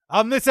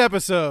On this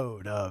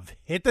episode of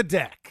Hit the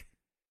Deck,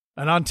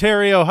 an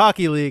Ontario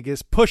Hockey League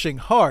is pushing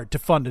hard to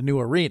fund a new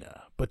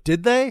arena. But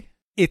did they?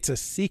 It's a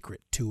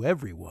secret to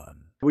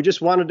everyone. We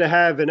just wanted to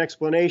have an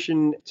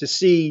explanation to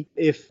see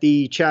if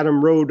the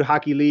Chatham Road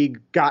Hockey League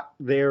got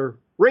their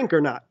rink or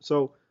not.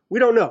 So we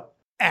don't know.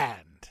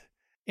 And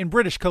in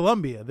British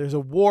Columbia, there's a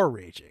war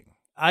raging.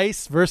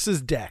 Ice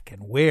versus deck,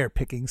 and we're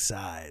picking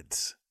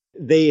sides.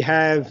 They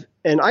have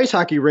an ice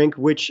hockey rink,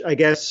 which I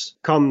guess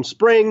come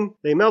spring,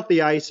 they melt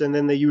the ice and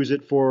then they use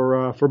it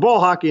for ball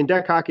hockey and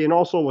deck hockey and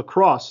also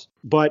lacrosse.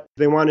 But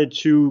they wanted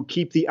to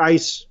keep the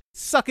ice.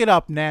 Suck it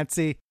up,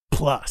 Nancy.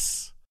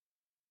 Plus,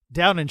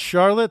 down in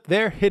Charlotte,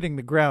 they're hitting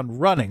the ground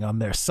running on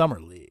their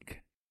summer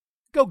league.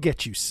 Go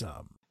get you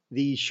some.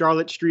 The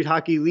Charlotte Street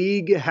Hockey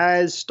League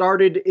has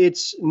started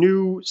its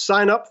new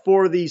sign up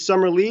for the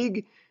summer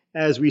league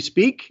as we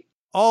speak.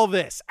 All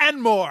this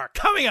and more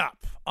coming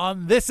up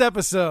on this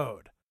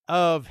episode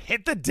of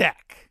Hit the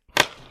Deck.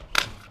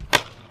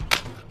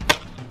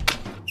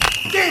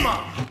 Game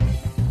on!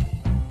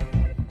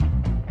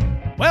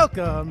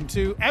 Welcome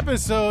to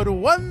episode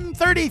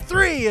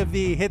 133 of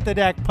the Hit the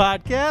Deck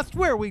podcast,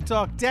 where we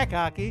talk deck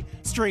hockey,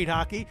 street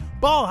hockey,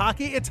 ball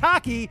hockey. It's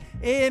hockey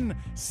in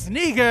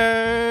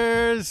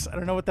sneakers. I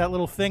don't know what that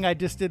little thing I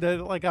just did,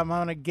 like I'm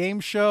on a game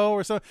show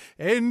or something.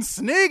 In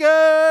sneakers!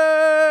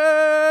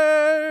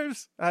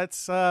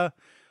 That's, I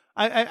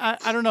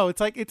don't know.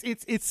 It's like,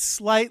 it's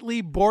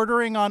slightly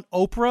bordering on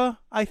Oprah,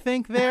 I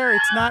think there.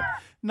 It's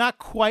not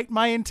quite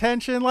my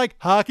intention, like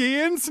hockey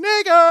in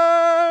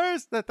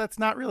sneakers. That's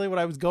not really what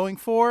I was going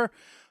for.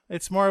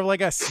 It's more of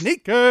like a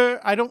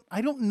sneaker. I don't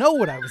know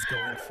what I was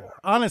going for,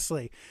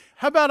 honestly.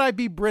 How about I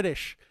be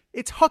British?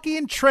 It's hockey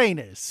in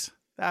trainers.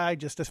 I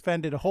just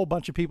offended a whole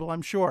bunch of people,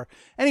 I'm sure.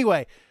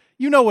 Anyway,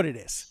 you know what it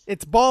is.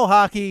 It's ball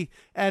hockey,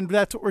 and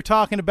that's what we're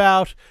talking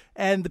about.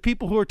 And the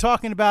people who are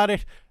talking about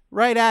it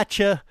right at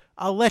you,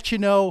 I'll let you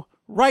know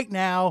right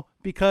now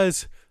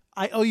because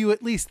I owe you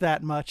at least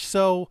that much.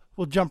 So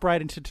we'll jump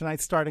right into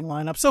tonight's starting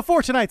lineup. So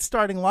for tonight's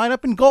starting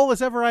lineup, in goal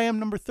as ever, I am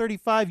number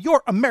 35,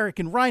 your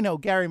American Rhino,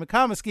 Gary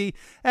McComiskey,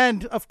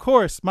 and of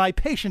course, my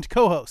patient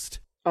co-host.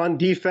 On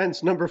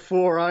defense, number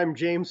 4, I'm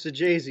James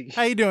Sajazi.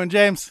 How you doing,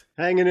 James?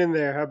 Hanging in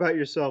there. How about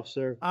yourself,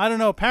 sir? I don't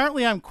know.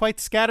 Apparently, I'm quite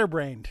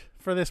scatterbrained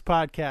for this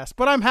podcast,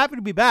 but I'm happy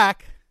to be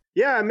back.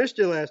 Yeah, I missed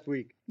you last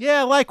week.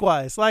 Yeah,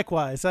 likewise.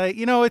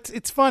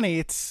 It's funny.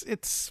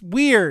 It's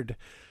weird.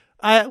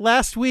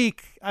 Last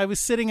week, I was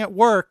sitting at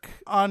work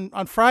on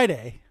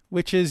Friday,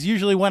 which is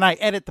usually when I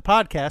edit the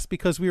podcast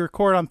because we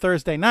record on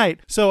Thursday night.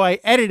 So I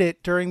edit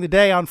it during the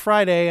day on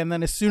Friday, and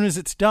then as soon as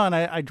it's done,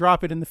 I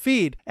drop it in the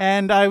feed.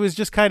 And I was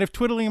just kind of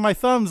twiddling my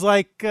thumbs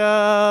like,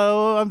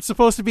 I'm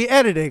supposed to be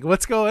editing.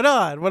 What's going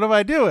on? What am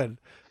I doing?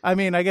 I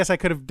mean, I guess I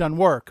could have done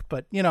work,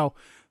 but, you know,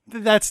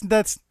 that's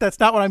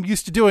not what I'm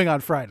used to doing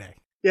on Friday.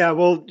 Yeah,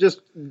 well,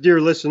 just, dear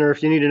listener,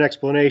 if you need an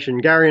explanation,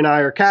 Gary and I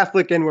are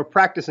Catholic and we're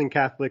practicing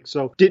Catholic,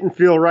 so didn't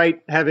feel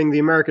right having the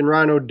American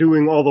Rhino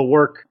doing all the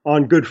work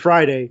on Good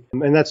Friday.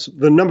 And that's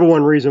the number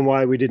one reason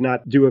why we did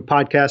not do a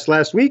podcast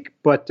last week.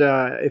 But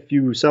if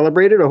you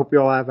celebrated, I hope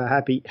you all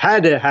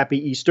had a happy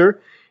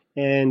Easter.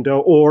 And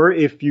or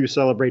if you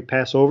celebrate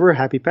Passover,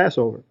 happy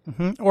Passover.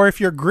 Mm-hmm. Or if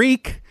you're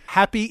Greek,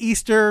 happy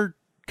Easter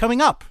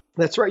coming up.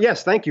 That's right.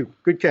 Yes, thank you.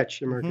 Good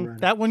catch, American Rhino.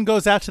 That one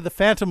goes out to the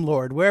Phantom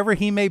Lord, wherever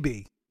he may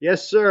be.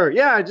 Yes, sir.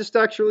 Yeah, I just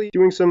actually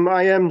doing some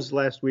IMs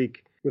last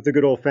week with the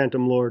good old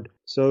Phantom Lord.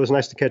 So it was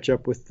nice to catch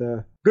up with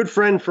a good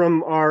friend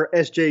from our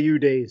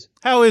SJU days.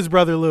 How is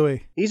Brother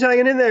Louie? He's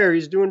hanging in there.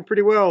 He's doing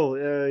pretty well.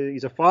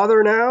 He's a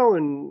father now,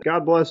 and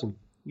God bless him.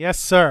 Yes,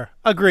 sir.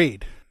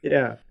 Agreed.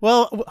 Yeah.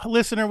 Well,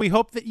 listener, we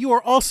hope that you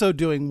are also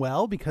doing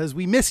well because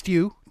we missed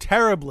you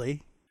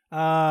terribly.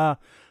 Let's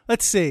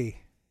see.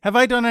 Have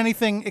I done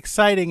anything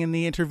exciting in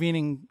the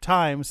intervening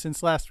time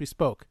since last we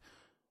spoke?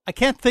 I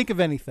can't think of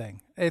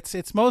anything.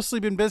 It's mostly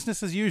been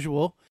business as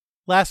usual.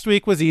 Last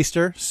week was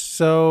Easter,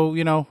 so,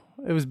 you know,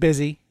 it was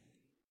busy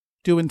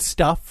doing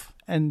stuff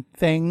and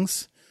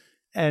things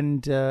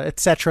and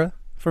etc.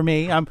 for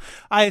me.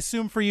 I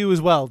assume for you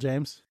as well,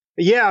 James.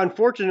 Yeah,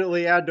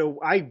 unfortunately,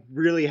 I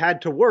really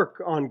had to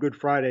work on Good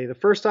Friday. The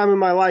first time in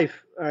my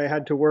life I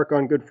had to work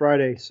on Good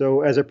Friday.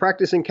 So as a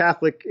practicing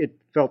Catholic, it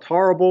felt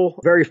horrible,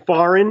 very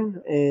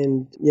foreign,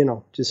 and, you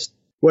know, just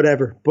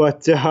whatever.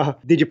 But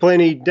did you play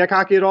any deck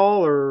hockey at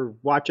all or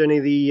watch any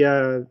of the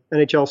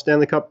NHL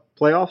Stanley Cup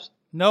playoffs?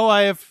 No,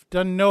 I have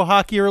done no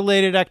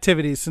hockey-related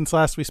activities since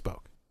last we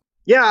spoke.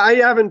 Yeah, I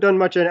haven't done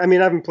much. I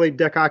mean, I haven't played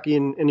deck hockey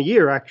in a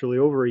year, actually,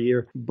 over a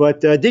year.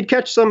 But did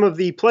catch some of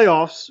the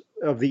playoffs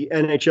of the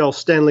NHL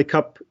Stanley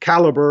Cup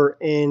caliber.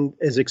 And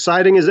as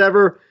exciting as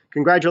ever,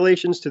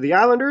 congratulations to the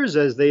Islanders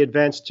as they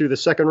advanced to the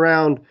second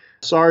round.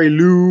 Sorry,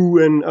 Lou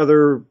and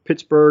other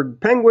Pittsburgh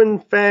Penguin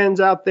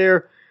fans out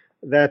there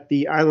that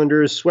the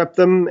Islanders swept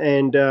them.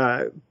 And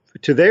to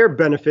their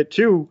benefit,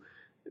 too,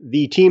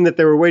 the team that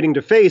they were waiting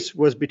to face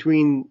was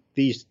between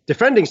the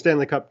defending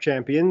Stanley Cup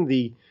champion,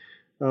 the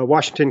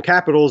Washington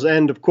Capitals,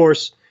 and, of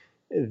course,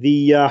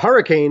 the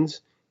Hurricanes.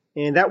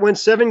 And that went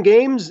 7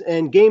 games,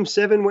 and game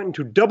 7 went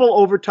into double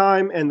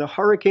overtime, and the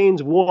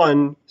Hurricanes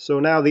won. So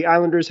now the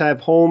Islanders have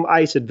home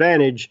ice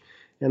advantage,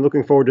 and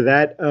looking forward to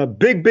that. A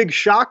big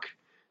shock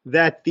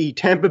that the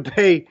Tampa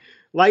Bay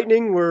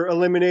Lightning were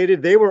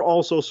eliminated. They were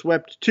also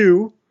swept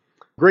too.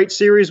 Great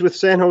series with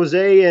San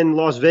Jose and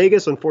Las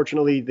Vegas.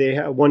 Unfortunately,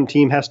 one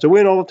team has to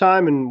win all the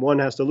time, and one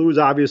has to lose,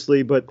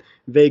 obviously, but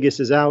Vegas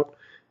is out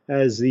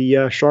as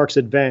the Sharks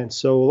advance.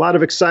 So a lot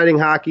of exciting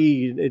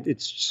hockey.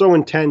 It's so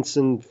intense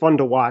and fun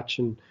to watch.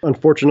 And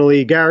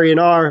unfortunately, Gary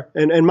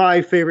and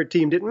my favorite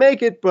team didn't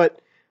make it, but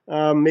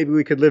maybe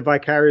we could live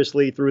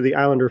vicariously through the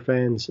Islander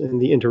fans in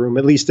the interim,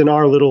 at least in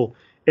our little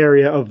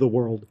area of the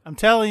world. I'm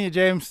telling you,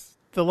 James,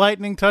 the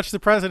Lightning touched the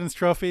President's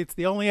Trophy. It's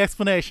the only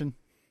explanation.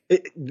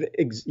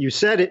 You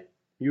said it.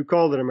 You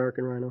called it,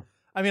 American Rhino.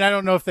 I mean, I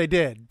don't know if they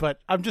did, but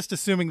I'm just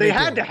assuming they did.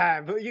 had to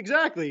have.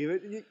 Exactly.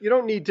 You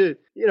don't need to,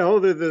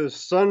 the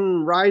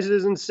sun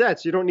rises and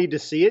sets. You don't need to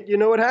see it. You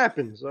know what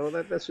happens. So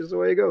that's just the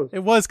way it goes.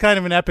 It was kind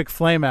of an epic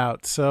flame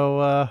out.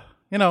 So,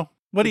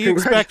 what do you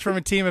expect from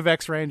a team of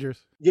ex-Rangers?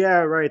 Yeah,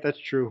 right. That's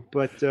true.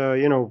 But,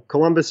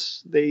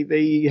 Columbus,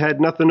 they had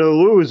nothing to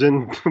lose.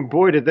 And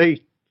boy, did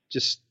they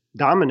just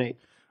dominate.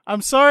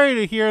 I'm sorry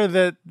to hear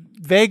that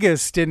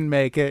Vegas didn't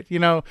make it,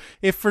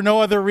 if for no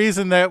other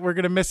reason that we're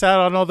going to miss out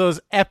on all those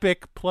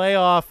epic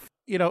playoff,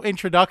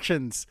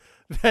 introductions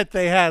that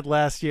they had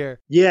last year.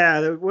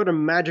 Yeah, what a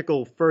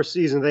magical first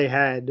season they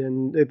had.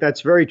 And that's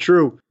very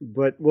true.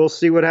 But we'll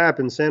see what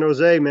happens. San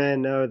Jose,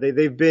 man,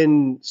 they've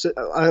been,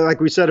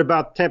 like we said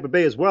about Tampa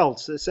Bay as well,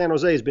 San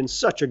Jose has been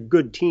such a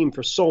good team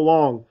for so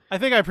long. I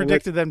think I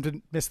predicted them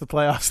to miss the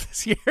playoffs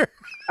this year.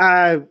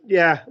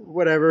 Yeah,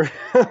 whatever.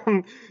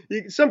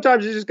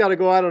 Sometimes you just got to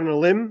go out on a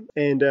limb,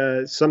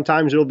 and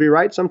sometimes you'll be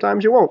right,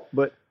 sometimes you won't.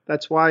 But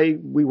that's why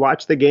we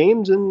watch the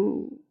games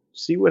and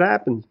see what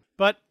happens.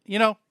 But,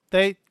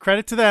 they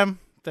credit to them.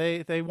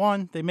 They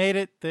won. They made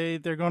it.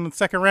 They're going to the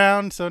second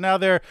round. So now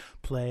they're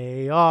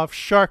playoff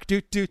shark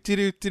do do do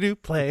do do do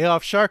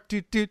playoff shark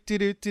do do do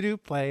do do do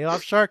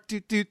playoff shark do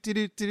do do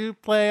do do do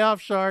playoff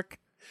shark.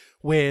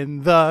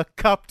 Win the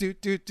cup do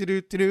do do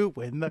do do do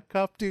win the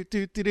cup do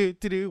do do do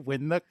do do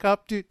win the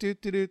cup do do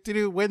do do do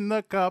do win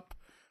the cup.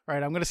 All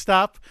right, I'm going to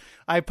stop.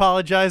 I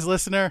apologize,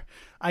 listener.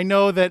 I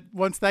know that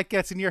once that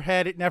gets in your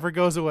head, it never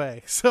goes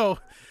away. So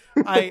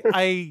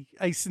I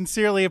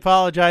sincerely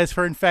apologize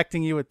for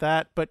infecting you with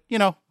that. But,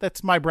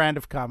 that's my brand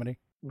of comedy.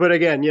 But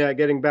again, yeah,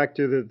 getting back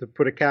to the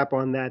put a cap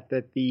on that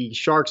the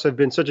Sharks have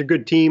been such a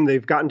good team.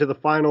 They've gotten to the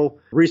final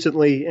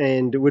recently,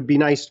 and it would be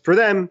nice for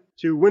them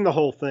to win the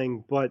whole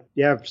thing. But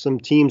you have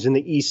some teams in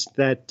the East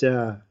that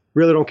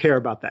really don't care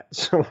about that.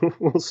 So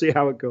we'll see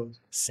how it goes.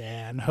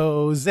 San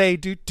Jose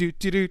do do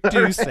do do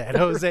do San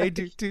Jose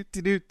do do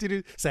do do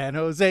do San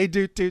Jose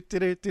do do do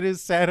do do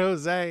San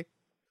Jose.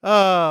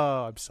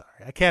 Oh, I'm sorry.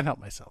 I can't help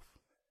myself.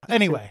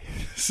 Anyway.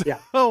 So,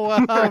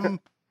 yeah.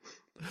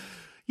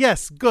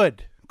 Yes,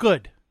 good.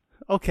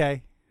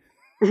 Okay.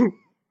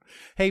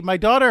 Hey, my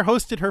daughter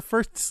hosted her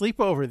first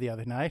sleepover the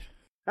other night.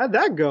 How'd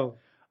that go?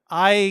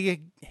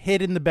 I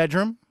hid in the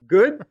bedroom.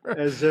 Good,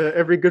 as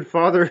every good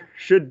father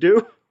should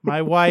do.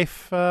 My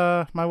wife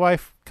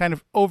kind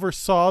of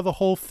oversaw the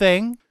whole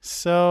thing.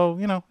 So,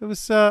 it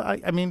was,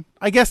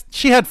 I guess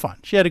she had fun.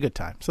 She had a good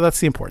time. So that's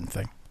the important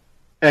thing.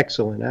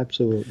 Excellent.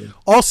 Absolutely.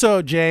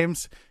 Also,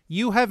 James,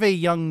 you have a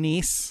young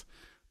niece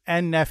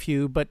and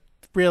nephew, but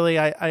really,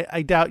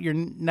 I doubt your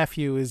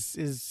nephew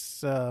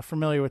is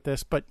familiar with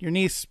this, but your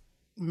niece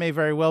may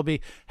very well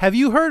be. Have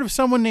you heard of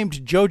someone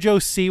named JoJo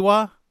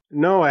Siwa?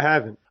 No, I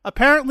haven't.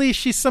 Apparently,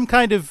 she's some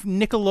kind of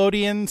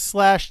Nickelodeon /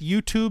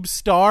 YouTube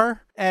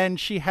star,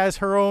 and she has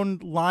her own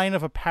line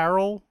of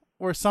apparel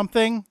or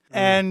something.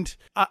 And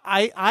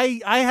I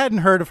hadn't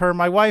heard of her.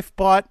 My wife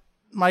bought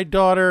my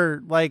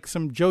daughter like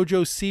some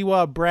JoJo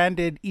Siwa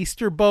branded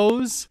Easter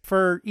bows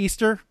for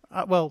Easter.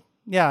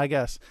 I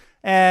guess.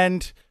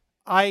 And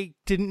I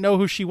didn't know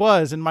who she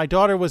was, and my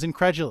daughter was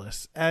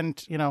incredulous.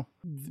 And,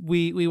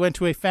 we went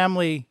to a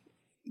family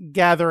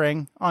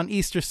gathering on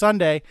Easter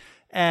Sunday,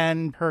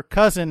 and her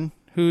cousin,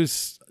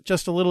 who's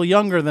just a little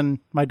younger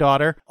than my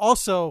daughter,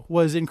 also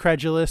was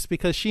incredulous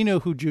because she knew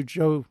who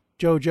JoJo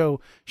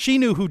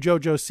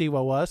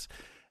Siwa was.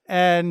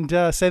 And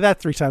say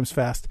that 3 times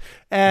fast.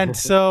 And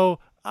so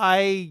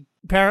I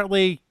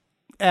apparently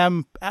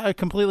am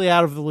completely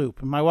out of the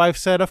loop. And my wife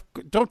said,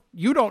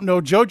 you don't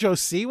know JoJo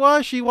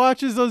Siwa? She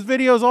watches those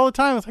videos all the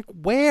time. I was like,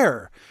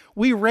 where?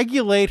 We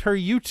regulate her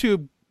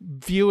YouTube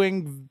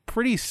viewing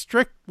pretty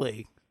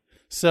strictly.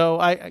 So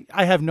I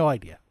have no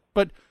idea.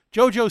 But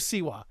JoJo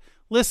Siwa.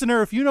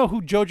 Listener, if you know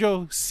who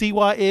JoJo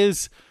Siwa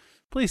is,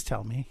 please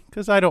tell me,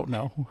 because I don't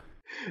know.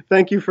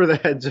 Thank you for the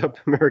heads up,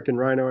 American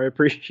Rhino. I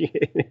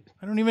appreciate it.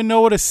 I don't even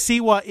know what a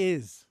Siwa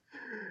is.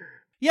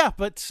 Yeah,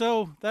 but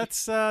so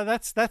that's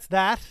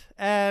that,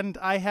 and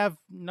I have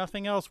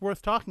nothing else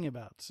worth talking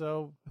about.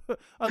 So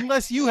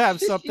unless you have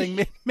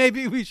something,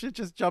 maybe we should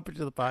just jump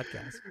into the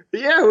podcast.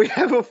 Yeah, we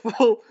have a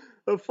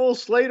full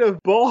slate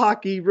of ball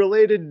hockey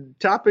related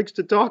topics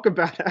to talk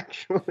about,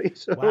 actually.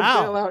 So wow.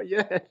 Don't bail out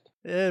yet.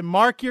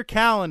 Mark your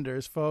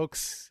calendars,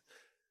 folks.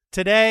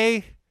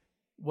 Today,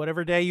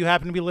 whatever day you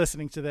happen to be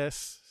listening to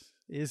this,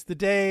 is the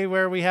day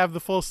where we have the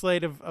full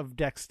slate of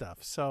deck stuff.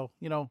 So,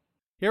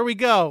 here we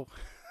go.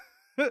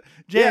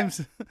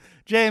 James,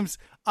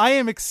 I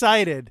am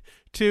excited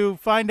to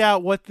find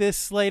out what this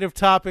slate of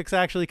topics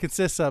actually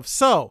consists of.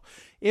 So,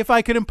 if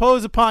I could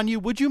impose upon you,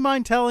 would you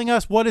mind telling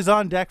us what is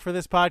on deck for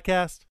this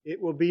podcast?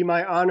 It will be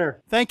my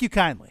honor. Thank you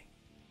kindly.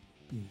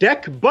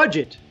 Deck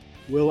budget.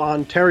 Will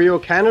Ontario,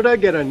 Canada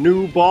get a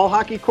new ball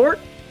hockey court?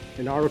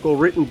 An article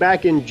written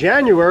back in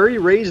January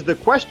raised the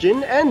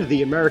question, and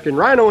the American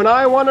Rhino and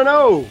I want to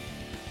know.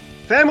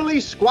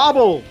 Family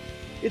squabble.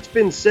 It's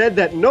been said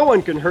that no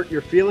one can hurt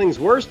your feelings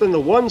worse than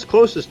the ones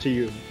closest to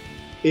you.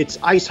 It's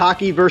ice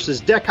hockey versus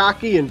deck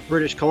hockey in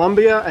British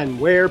Columbia, and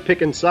we're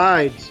picking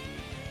sides.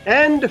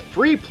 And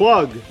free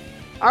plug.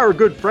 Our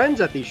good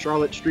friends at the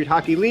Charlotte Street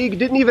Hockey League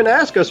didn't even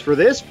ask us for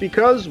this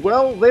because,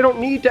 well, they don't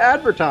need to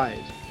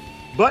advertise.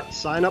 But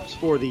sign-ups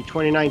for the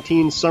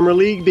 2019 Summer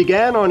League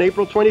began on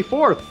April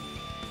 24th.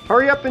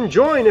 Hurry up and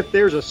join if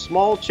there's a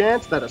small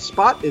chance that a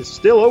spot is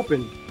still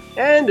open.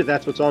 And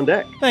that's what's on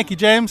deck. Thank you,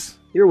 James.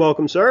 You're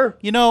welcome, sir.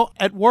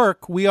 At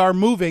work, we are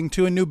moving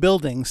to a new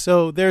building,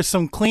 so there's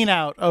some clean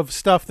out of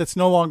stuff that's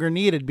no longer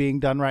needed being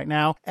done right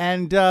now.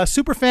 And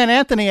Superfan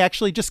Anthony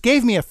actually just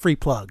gave me a free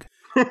plug.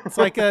 It's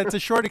like it's a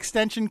short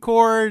extension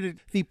cord.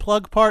 The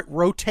plug part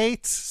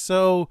rotates,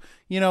 so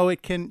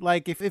it can,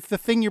 like, if the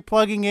thing you're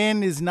plugging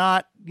in is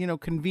not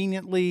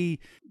conveniently,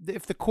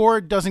 if the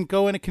cord doesn't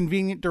go in a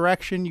convenient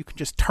direction, you can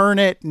just turn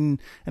it and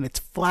it's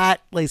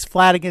flat, lays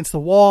flat against the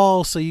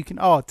wall, so you can.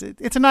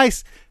 It's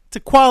a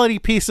quality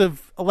piece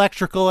of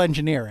electrical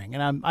engineering,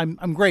 and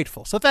I'm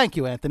grateful. So thank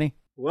you, Anthony.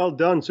 Well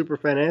done,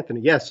 Superfan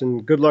Anthony. Yes,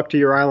 and good luck to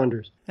your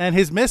Islanders. And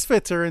his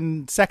Misfits are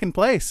in second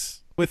place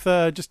with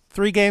just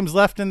 3 games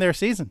left in their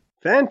season.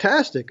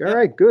 Fantastic. All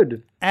right,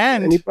 good.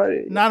 And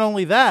not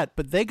only that,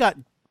 but they got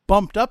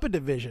bumped up a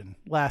division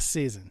last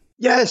season.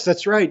 Yes,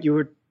 that's right. You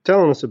were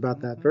telling us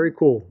about that. Very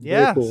cool.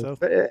 Yeah. Very cool.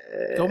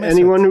 So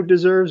anyone who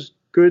deserves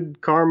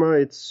good karma,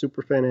 it's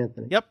Superfan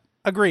Anthony. Yep.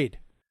 Agreed.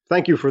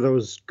 Thank you for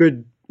those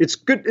good. It's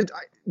good.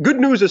 Good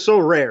news is so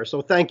rare,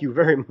 so thank you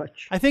very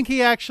much. I think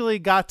he actually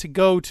got to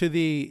go to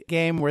the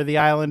game where the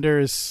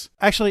Islanders...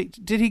 Actually,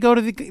 did he go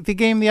to the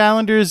game the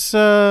Islanders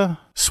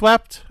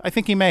swept? I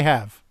think he may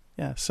have.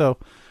 Yeah, so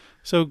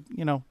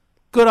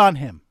good on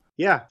him.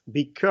 Yeah,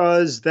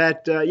 because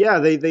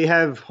they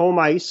have home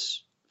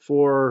ice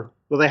for...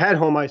 Well, they had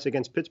home ice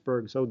against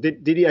Pittsburgh. So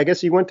did he? I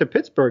guess he went to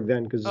Pittsburgh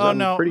then.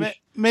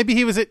 Maybe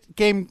he was at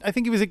game. I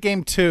think he was at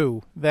game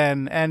 2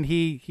 then, and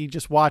he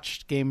just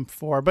watched game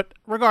 4. But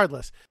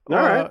regardless, all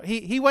right.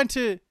 He went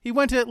to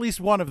at least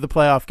one of the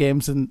playoff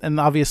games, and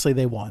obviously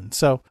they won.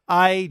 So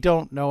I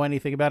don't know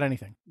anything about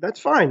anything.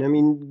 That's fine. I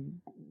mean,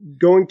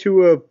 going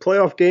to a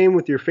playoff game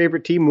with your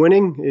favorite team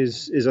winning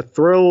is a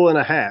thrill and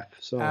a half.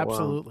 So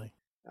absolutely.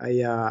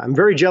 I'm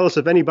very jealous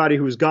of anybody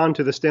who's gone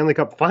to the Stanley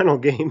Cup final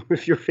game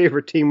if your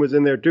favorite team was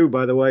in there too,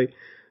 by the way.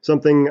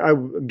 Something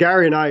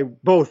Gary and I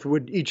both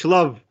would each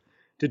love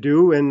to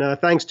do. And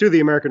thanks to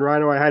the American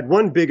Rhino, I had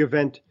one big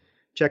event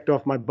checked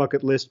off my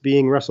bucket list,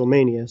 being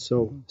WrestleMania.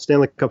 So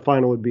Stanley Cup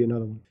final would be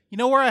another one. You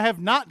know where I have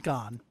not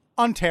gone?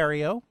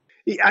 Ontario.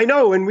 I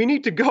know, and we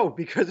need to go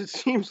because it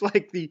seems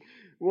like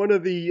one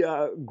of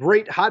the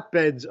great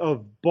hotbeds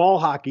of ball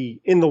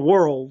hockey in the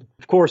world.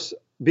 Of course,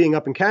 being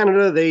up in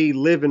Canada, they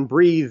live and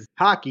breathe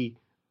hockey,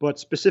 but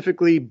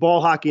specifically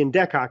ball hockey and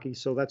deck hockey.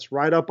 So that's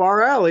right up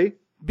our alley.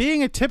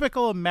 Being a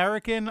typical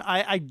American,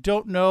 I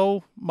don't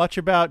know much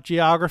about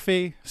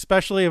geography,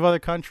 especially of other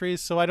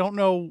countries. So I don't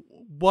know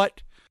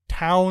what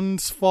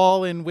towns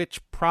fall in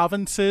which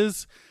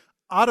provinces.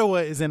 Ottawa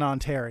is in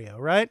Ontario,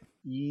 right?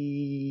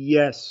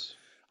 Yes.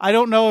 I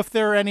don't know if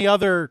there are any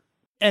other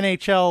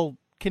NHL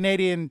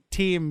Canadian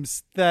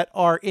teams that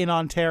are in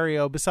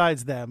Ontario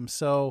besides them.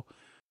 So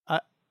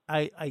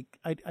I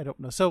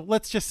don't know. So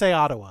let's just say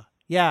Ottawa.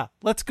 Yeah,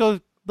 let's go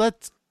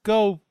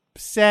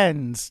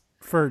Sens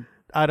for,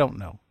 I don't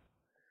know.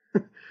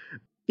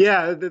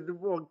 Yeah,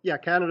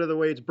 Canada, the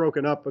way it's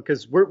broken up,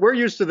 because we're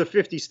used to the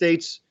 50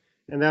 states,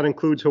 and that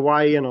includes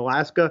Hawaii and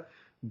Alaska.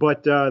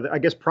 But I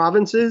guess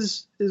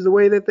provinces is the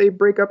way that they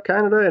break up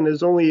Canada, and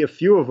there's only a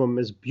few of them,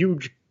 as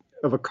huge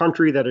of a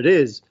country that it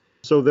is.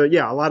 So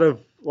a lot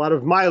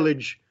of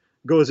mileage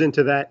goes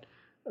into that.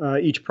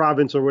 Each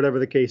province or whatever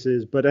the case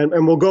is. But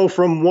and we'll go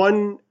from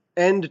one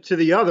end to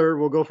the other.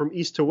 We'll go from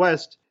east to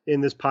west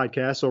in this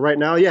podcast. So right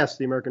now, yes,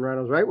 the American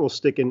Rhino's right. We'll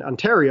stick in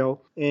Ontario.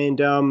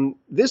 And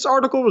this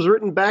article was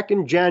written back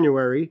in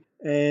January.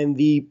 And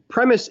the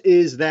premise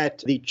is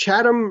that the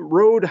Chatham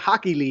Road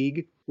Hockey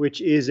League, which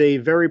is a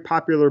very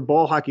popular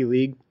ball hockey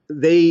league,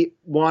 they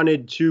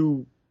wanted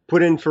to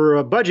put in for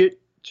a budget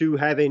to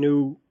have a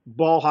new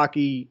ball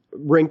hockey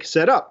rink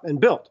set up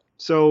and built.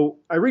 So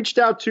I reached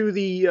out to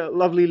the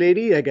lovely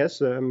lady, I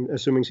guess, I'm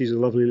assuming she's a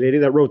lovely lady,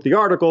 that wrote the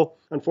article.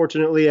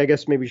 Unfortunately, I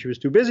guess maybe she was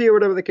too busy or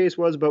whatever the case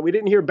was, but we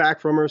didn't hear back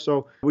from her.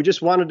 So we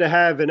just wanted to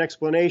have an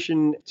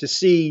explanation to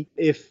see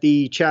if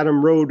the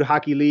Chatham Road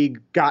Hockey League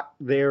got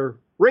their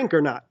rink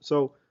or not.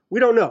 So we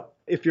don't know.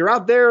 If you're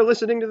out there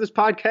listening to this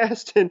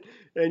podcast and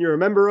you're a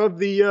member of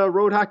the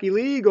Road Hockey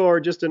League or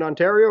just in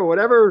Ontario or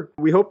whatever,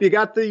 we hope you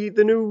got the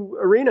new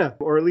arena,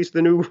 or at least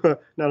the new,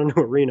 not a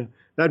new arena.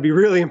 That'd be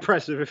really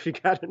impressive if you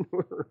got a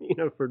new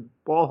arena for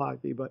ball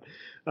hockey, but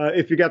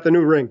if you got the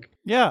new rink.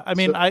 Yeah, I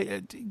mean,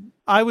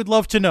 I would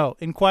love to know.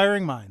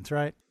 Inquiring minds,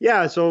 right?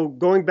 Yeah, so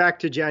going back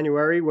to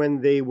January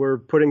when they were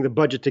putting the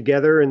budget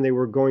together and they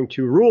were going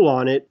to rule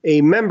on it,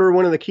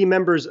 one of the key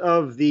members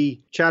of the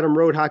Chatham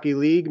Road Hockey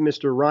League,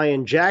 Mr.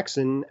 Ryan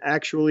Jackson,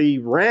 actually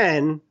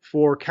ran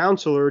for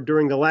councilor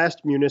during the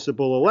last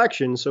municipal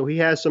election. So he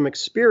has some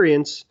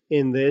experience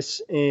in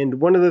this. And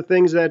one of the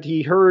things that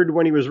he heard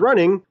when he was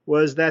running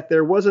was that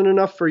there wasn't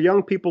enough for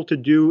young people to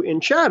do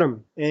in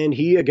Chatham. And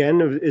he,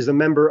 again, is a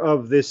member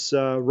of this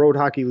Road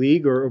Hockey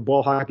League or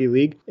Ball Hockey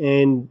League.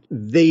 And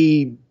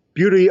the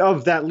beauty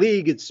of that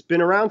league, it's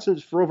been around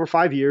for over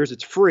 5 years.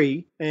 It's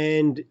free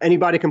and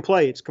anybody can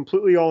play. It's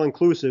completely all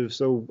inclusive.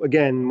 So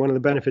again, one of the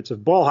benefits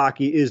of ball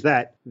hockey is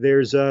that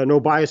there's no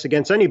bias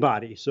against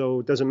anybody. So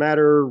it doesn't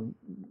matter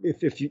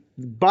if you,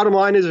 bottom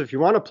line is if you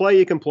want to play,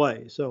 you can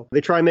play. So they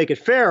try and make it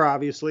fair,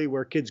 obviously,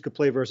 where kids could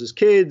play versus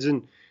kids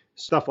and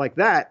stuff like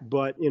that.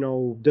 But,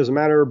 doesn't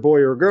matter, boy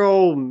or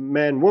girl,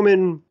 man,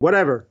 woman,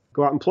 whatever,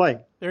 go out and play.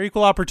 They're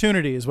equal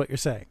opportunity is what you're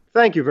saying.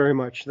 Talk you very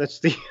much. That's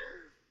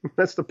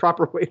the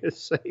proper way to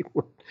say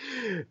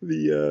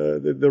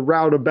the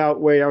roundabout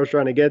way I was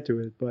trying to get to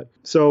it. But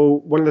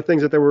so one of the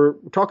things that they were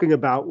talking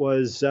about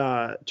was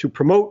to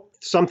promote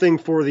something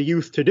for the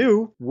youth to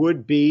do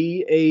would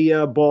be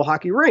a ball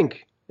hockey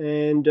rink.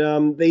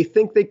 And they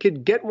think they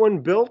could get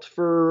one built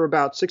for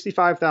about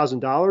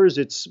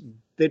 $65,000.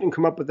 They didn't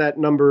come up with that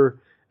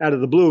number out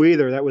of the blue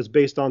either. That was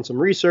based on some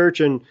research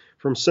and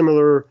from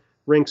similar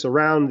rinks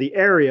around the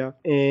area.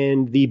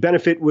 And the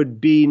benefit would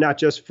be not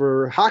just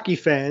for hockey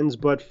fans,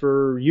 but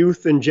for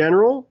youth in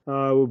general.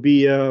 It would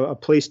be a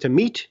place to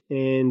meet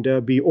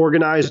and be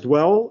organized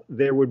well.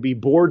 There would be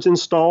boards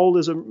installed,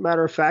 as a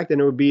matter of fact,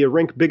 and it would be a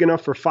rink big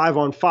enough for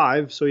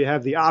 5-on-5. So you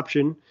have the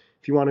option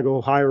if you want to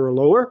go higher or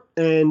lower.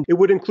 And it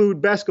would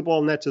include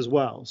basketball nets as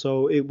well.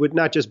 So it would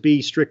not just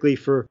be strictly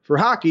for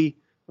hockey.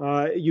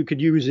 You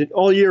could use it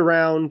all year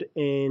round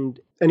and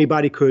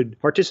anybody could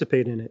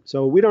participate in it.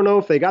 So we don't know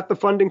if they got the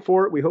funding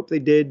for it. We hope they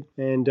did.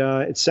 And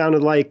it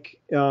sounded like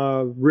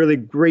a really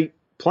great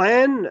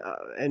plan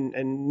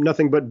and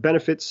nothing but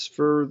benefits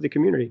for the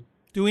community.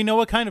 Do we know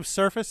what kind of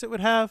surface it would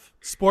have?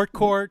 Sport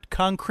court,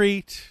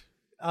 concrete,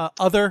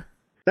 other?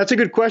 That's a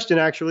good question,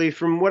 actually.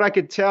 From what I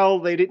could tell,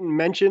 they didn't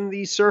mention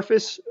the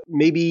surface.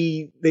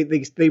 Maybe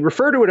they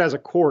refer to it as a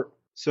court.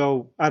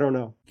 So I don't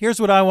know. Here's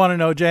what I want to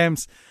know,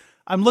 James.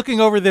 I'm looking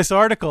over this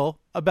article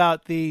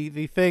about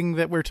the thing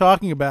that we're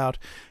talking about,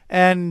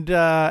 and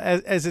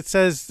as it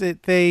says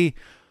that they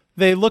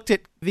looked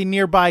at the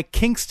nearby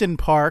Kingston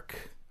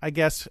Park, I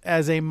guess,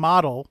 as a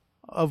model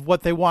of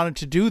what they wanted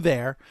to do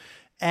there.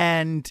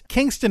 And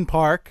Kingston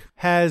Park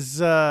has,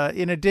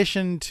 in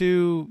addition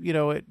to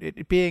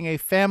it being a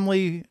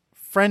family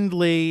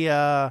friendly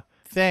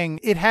thing,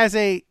 it has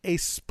a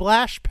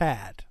splash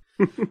pad.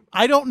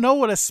 I don't know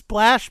what a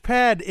splash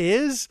pad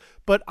is,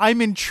 but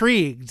I'm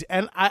intrigued,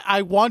 and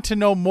I want to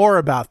know more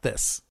about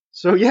this.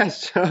 So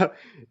yes,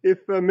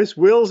 if Miss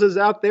Wills is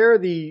out there,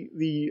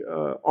 the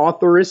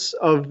authoress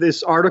of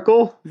this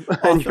article,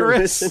 and you're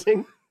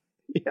listening,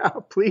 yeah,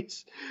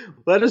 please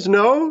let us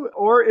know.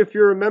 Or if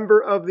you're a member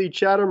of the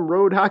Chatham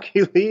Road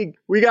Hockey League,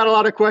 we got a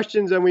lot of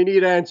questions and we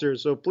need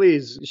answers. So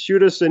please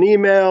shoot us an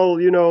email.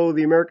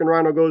 The American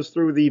Rhino goes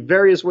through the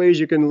various ways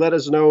you can let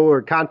us know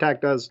or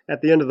contact us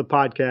at the end of the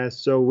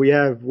podcast. So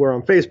we're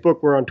on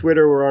Facebook, we're on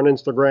Twitter, we're on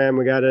Instagram,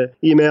 we got an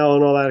email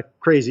and all that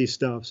crazy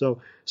stuff.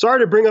 So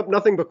sorry to bring up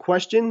nothing but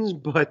questions,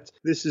 but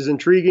this is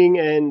intriguing,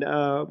 and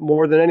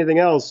more than anything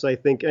else, I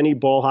think any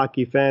ball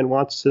hockey fan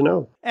wants to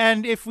know.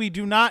 And if we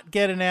do not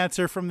get an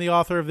answer from the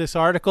author of this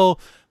article,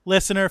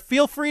 listener,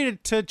 feel free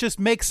to just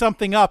make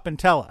something up and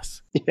tell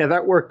us. Yeah,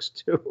 that works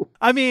too.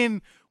 I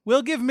mean,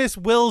 we'll give Miss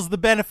Wills the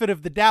benefit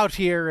of the doubt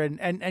here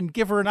and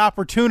give her an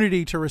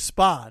opportunity to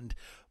respond.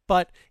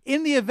 But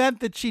in the event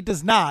that she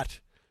does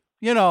not,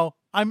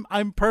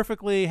 I'm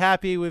perfectly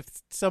happy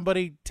with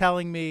somebody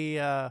telling me,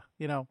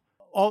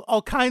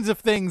 all kinds of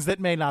things that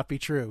may not be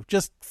true,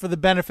 just for the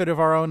benefit of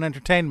our own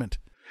entertainment.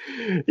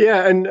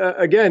 Yeah, and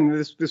again,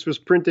 this was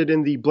printed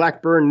in the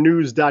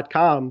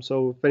blackburnnews.com,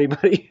 so if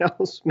anybody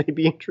else may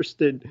be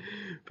interested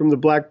from the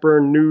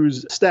Blackburn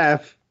News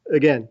staff,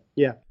 again,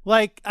 yeah.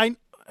 Like, I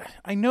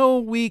know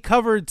we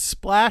covered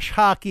splash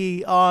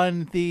hockey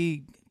on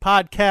the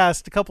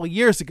podcast a couple of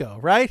years ago,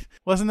 right?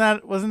 Wasn't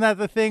that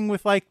the thing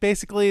with, like,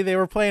 basically they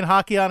were playing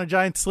hockey on a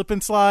giant slip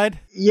and slide?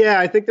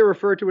 Yeah, I think they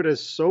refer to it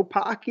as soap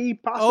hockey,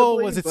 possibly. Oh,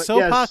 was it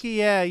soap hockey?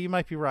 Yeah, you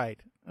might be right.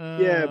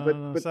 Yeah,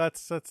 but so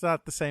that's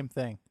not the same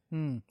thing.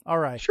 All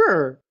right.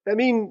 Sure. I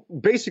mean,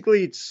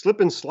 basically it's slip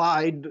and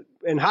slide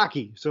and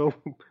hockey. So,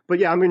 but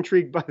yeah, I'm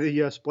intrigued by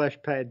the splash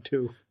pad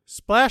too.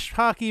 Splash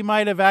hockey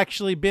might have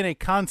actually been a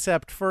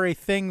concept for a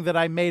thing that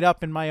I made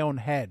up in my own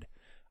head.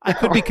 I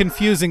could be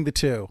confusing the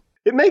two.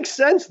 It makes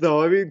sense,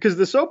 though. I mean, because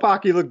the soap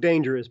hockey looked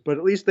dangerous, but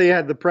at least they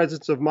had the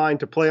presence of mind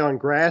to play on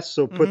grass.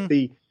 So put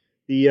the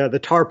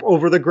tarp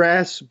over the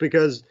grass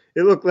because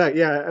it looked like,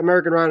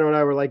 American Rhino and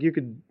I were like, you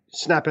could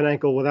snap an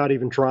ankle without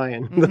even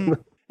trying.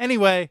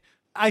 Anyway,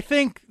 I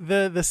think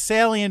the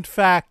salient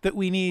fact that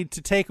we need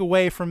to take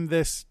away from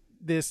this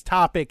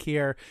topic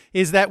here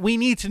is that we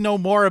need to know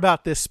more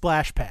about this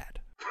splash pad.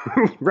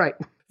 Right.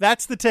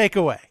 That's the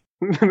takeaway.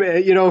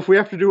 If we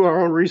have to do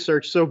our own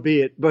research, so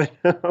be it. But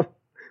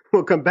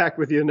we'll come back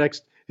with you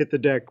next Hit the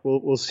Deck.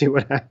 We'll see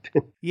what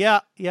happens. Yeah.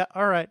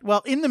 All right.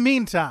 Well, in the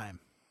meantime,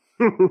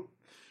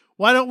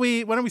 why don't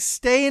we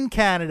stay in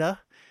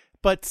Canada,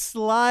 but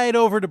slide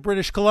over to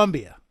British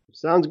Columbia?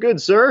 Sounds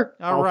good, sir.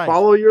 All right. I'll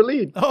follow your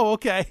lead. Oh,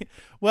 okay.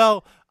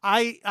 Well,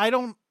 I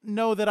don't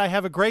know that I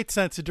have a great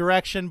sense of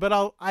direction,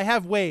 but I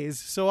have ways,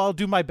 so I'll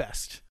do my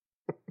best.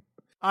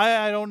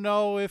 I don't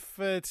know if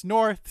it's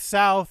north,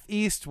 south,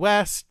 east,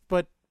 west,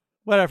 but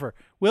whatever.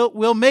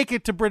 We'll make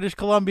it to British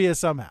Columbia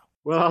somehow.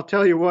 Well, I'll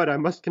tell you what, I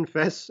must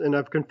confess, and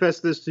I've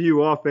confessed this to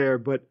you off air,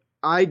 but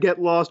I get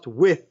lost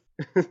with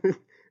the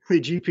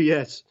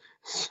GPS.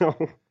 So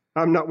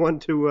I'm not one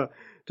to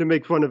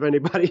make fun of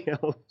anybody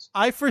else.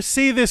 I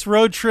foresee this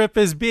road trip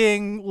as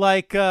being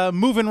like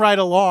Moving Right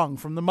Along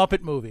from the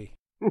Muppet movie.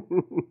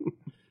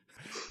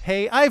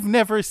 Hey, I've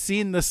never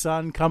seen the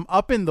sun come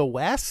up in the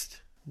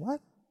west. What?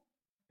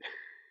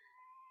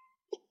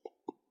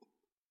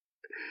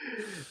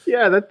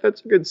 Yeah,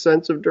 that's a good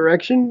sense of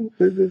direction.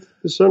 The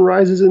sun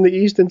rises in the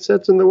east and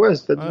sets in the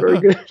west. That's very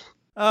good.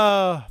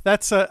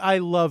 I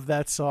love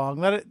that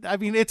song.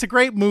 It's a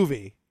great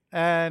movie,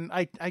 and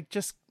I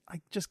just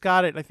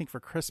got it, I think,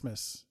 for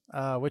Christmas,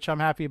 which I'm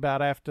happy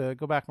about. I have to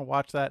go back and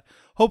watch that.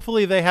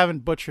 Hopefully they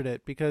haven't butchered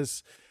it,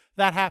 because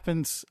that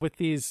happens with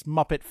these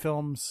Muppet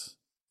films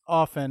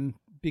often,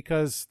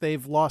 because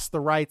they've lost the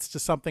rights to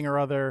something or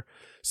other.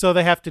 So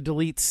they have to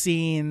delete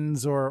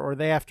scenes or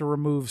they have to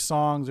remove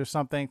songs or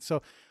something.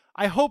 So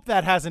I hope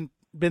that hasn't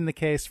been the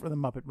case for the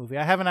Muppet movie.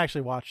 I haven't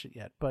actually watched it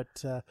yet, but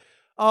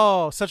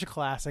such a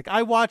classic.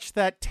 I watched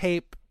that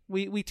tape.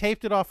 We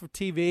taped it off of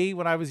TV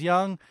when I was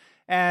young,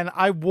 and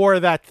I wore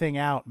that thing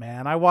out,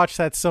 man. I watched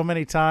that so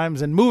many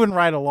times, and Moving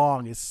Right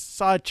Along is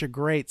such a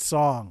great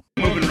song.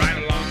 Moving right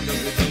along,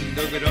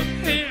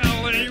 hey,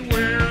 Ellie,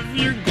 where have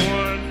you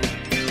gone?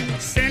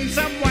 Send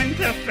someone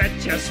to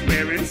fetch us,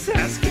 we're in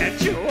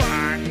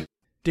Saskatchewan.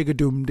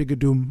 Dig-a-doom,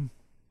 dig-a-doom.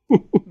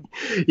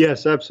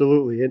 Yes,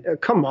 absolutely. And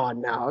come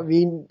on now. I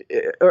mean,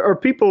 are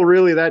people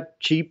really that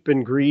cheap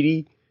and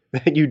greedy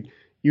that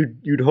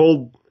you'd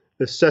hold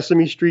the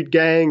Sesame Street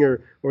Gang or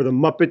the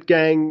Muppet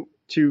Gang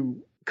to?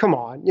 Come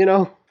on, Yeah,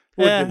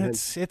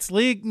 it's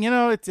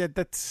legal.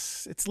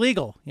 It's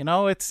legal.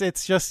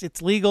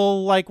 It's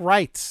legal like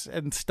rights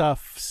and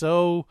stuff.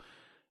 So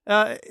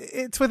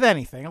it's with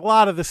anything. A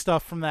lot of the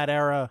stuff from that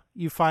era,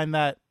 you find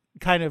that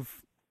kind of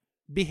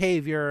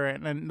behavior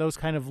and those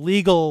kind of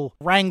legal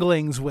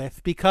wranglings with,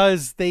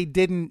 because they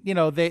didn't,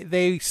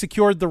 they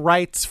secured the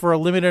rights for a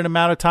limited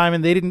amount of time,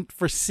 and they didn't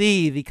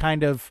foresee the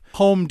kind of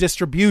home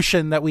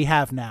distribution that we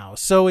have now.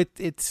 So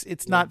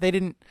it's not, they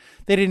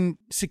didn't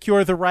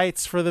secure the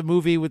rights for the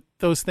movie with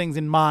those things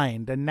in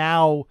mind. And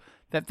now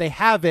that they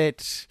have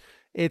it,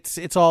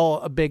 it's all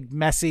a big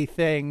messy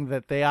thing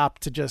that they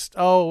opt to just,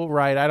 oh,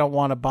 right, I don't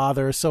want to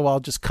bother, so I'll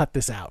just cut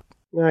this out.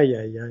 Yeah.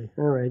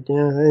 All right.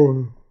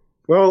 Yeah.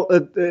 Well,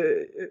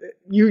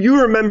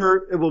 you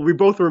remember, well, we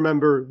both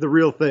remember the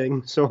real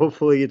thing, so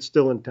hopefully it's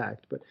still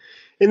intact. But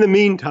in the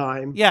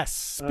meantime, yes.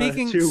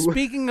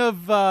 Speaking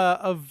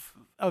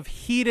of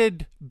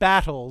heated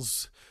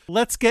battles,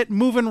 let's get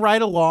moving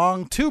right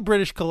along to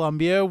British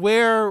Columbia,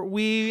 where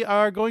we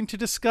are going to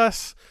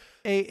discuss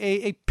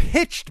a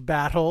pitched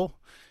battle,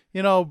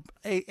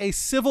 a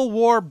Civil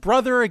War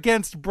brother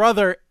against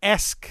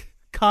brother-esque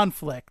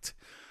conflict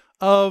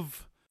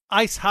of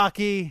ice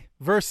hockey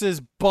versus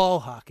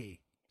ball hockey.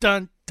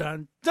 Dun,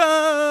 dun,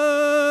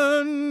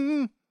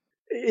 dun.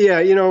 Yeah,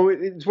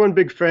 it's one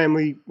big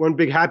family, one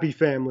big happy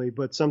family,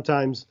 but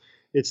sometimes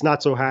it's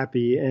not so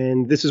happy.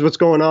 And this is what's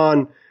going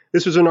on.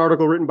 This was an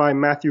article written by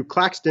Matthew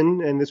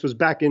Claxton, and this was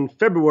back in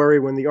February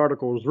when the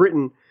article was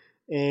written.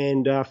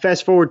 And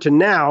fast forward to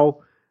now,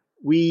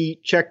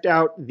 we checked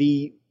out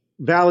the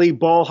Valley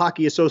Ball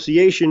Hockey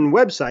Association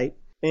website.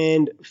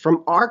 And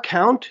from our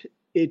count,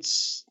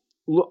 it's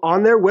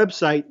on their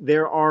website,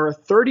 there are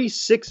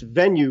 36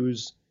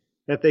 venues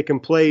that they can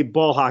play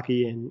ball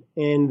hockey in.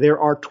 And there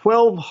are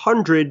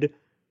 1,200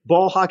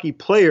 ball hockey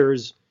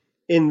players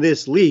in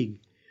this league.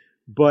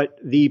 But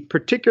the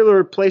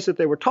particular place that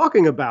they were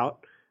talking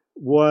about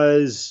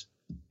was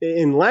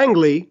in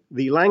Langley,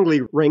 the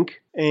Langley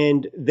rink.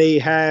 And they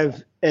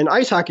have an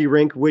ice hockey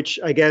rink, which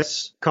I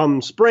guess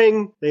come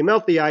spring, they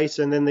melt the ice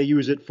and then they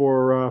use it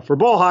for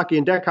ball hockey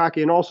and deck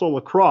hockey and also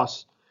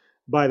lacrosse,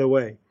 by the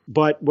way.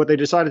 But what they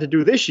decided to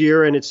do this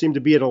year, and it seemed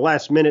to be at a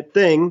last minute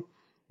thing,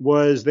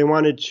 was they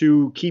wanted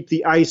to keep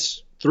the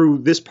ice through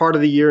this part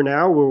of the year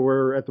now, where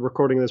we're at the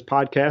recording of this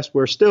podcast.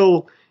 We're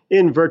still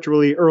in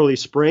virtually early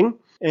spring.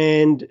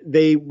 and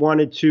they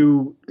wanted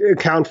to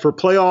account for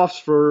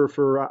playoffs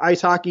for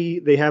ice hockey.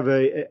 They have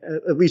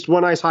at least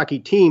one ice hockey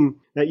team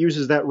that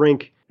uses that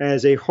rink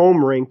as a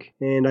home rink,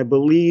 and I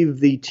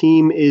believe the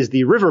team is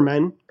the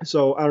Rivermen.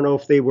 So I don't know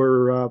if they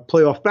were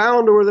playoff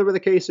bound or whatever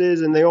the case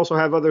is. And they also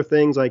have other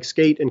things like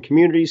skate and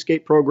community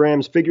skate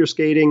programs, figure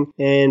skating,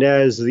 and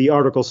as the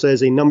article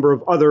says, a number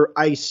of other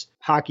ice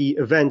hockey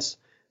events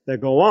that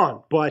go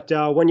on. But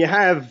when you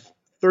have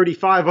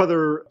 35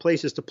 other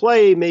places to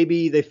play,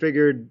 maybe they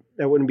figured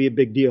that wouldn't be a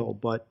big deal.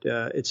 But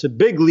it's a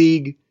big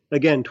league.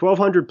 Again,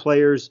 1,200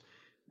 players.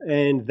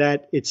 And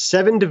that it's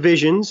 7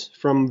 divisions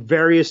from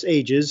various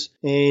ages.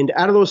 And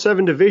out of those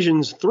 7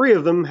 divisions, 3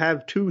 of them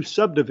have 2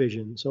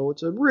 subdivisions. So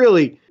it's a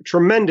really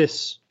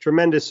tremendous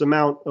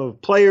amount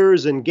of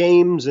players and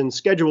games and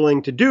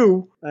scheduling to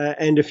do.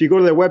 And if you go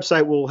to their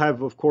website, we'll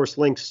have, of course,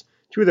 links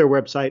to their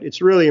website.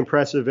 It's really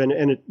impressive. And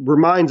it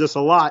reminds us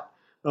a lot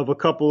of a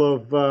couple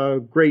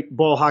of great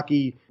ball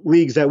hockey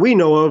leagues that we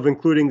know of,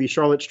 including the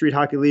Charlotte Street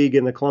Hockey League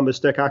and the Columbus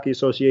Deck Hockey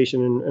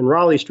Association and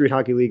Raleigh Street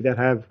Hockey League that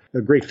have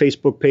great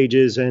Facebook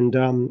pages and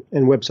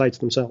websites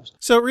themselves.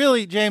 So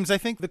really, James, I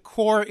think the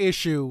core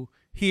issue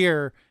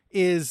here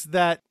is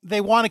that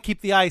they want to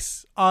keep the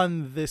ice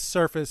on this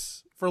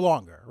surface for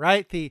longer,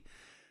 right?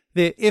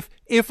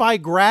 If I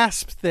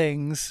grasp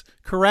things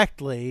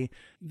correctly,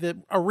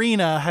 the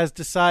arena has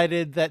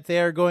decided that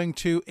they're going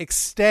to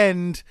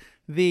extend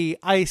the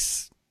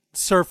ice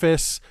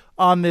surface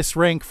on this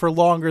rink for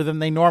longer than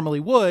they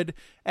normally would,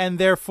 and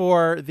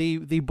therefore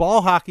the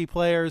ball hockey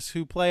players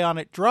who play on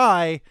it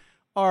dry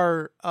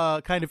are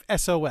kind of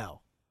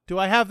SOL. Do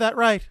I have that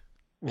right?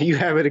 You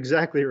have it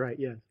exactly right,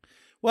 yes.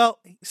 Well,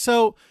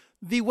 so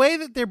the way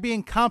that they're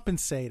being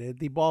compensated,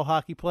 the ball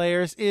hockey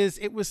players, is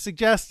it was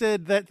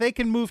suggested that they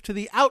can move to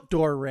the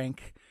outdoor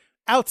rink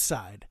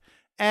outside.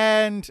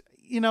 And,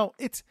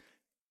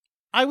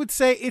 I would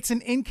say it's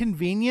an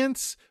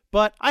inconvenience,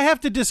 but I have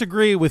to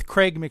disagree with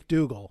Craig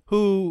McDougall,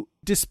 who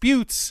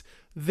disputes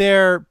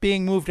their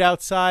being moved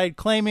outside,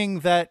 claiming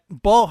that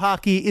ball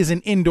hockey is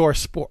an indoor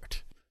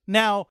sport.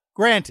 Now,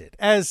 granted,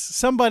 as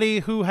somebody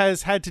who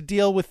has had to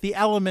deal with the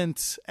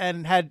elements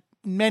and had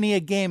many a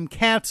game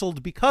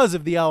canceled because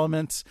of the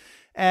elements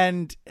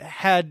and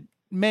had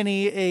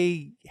many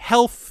a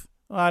health,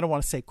 I don't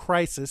want to say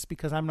crisis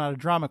because I'm not a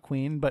drama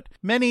queen, but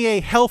many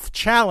a health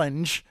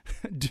challenge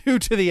due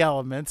to the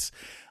elements,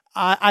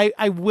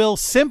 I will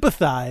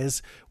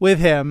sympathize with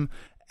him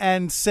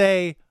and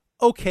say,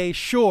 okay,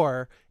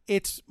 sure,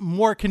 it's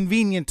more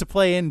convenient to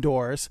play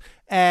indoors.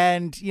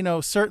 And,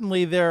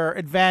 certainly there are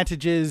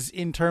advantages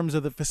in terms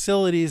of the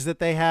facilities that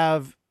they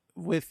have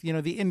with,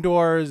 the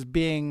indoors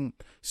being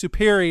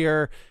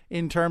superior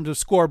in terms of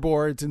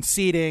scoreboards and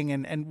seating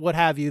and what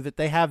have you that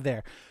they have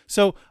there.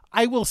 So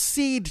I will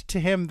cede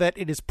to him that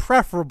it is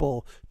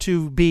preferable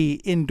to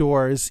be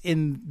indoors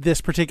in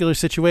this particular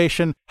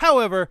situation.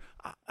 However,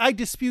 I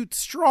dispute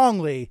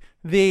strongly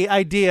the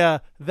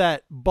idea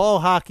that ball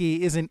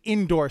hockey is an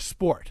indoor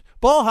sport.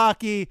 Ball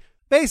hockey,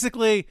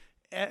 basically,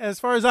 as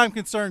far as I'm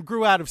concerned,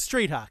 grew out of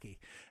street hockey.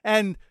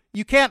 And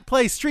you can't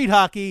play street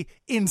hockey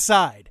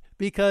inside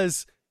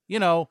because,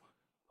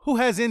 who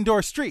has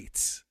indoor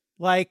streets?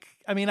 I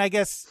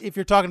guess if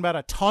you're talking about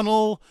a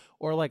tunnel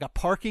or like a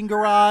parking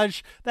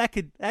garage,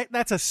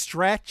 that's a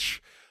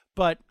stretch.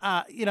 But,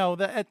 at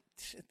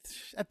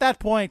that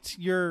point,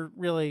 you're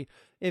really,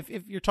 if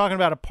you're talking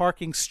about a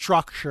parking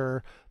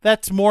structure,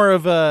 that's more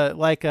of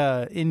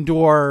a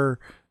indoor,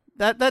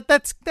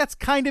 that's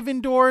kind of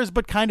indoors,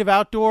 but kind of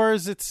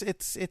outdoors.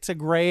 It's a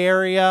gray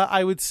area,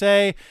 I would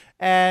say.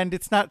 And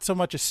it's not so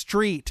much a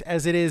street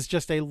as it is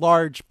just a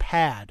large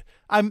pad.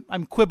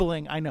 I'm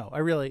quibbling. I know.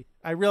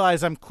 I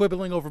realize I'm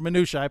quibbling over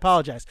minutia. I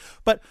apologize.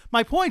 But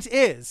my point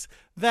is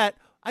that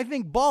I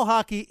think ball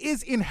hockey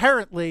is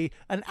inherently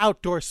an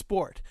outdoor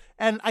sport.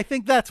 And I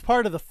think that's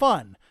part of the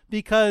fun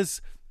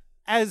because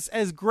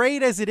as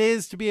great as it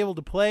is to be able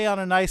to play on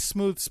a nice,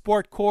 smooth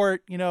sport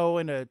court, in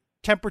a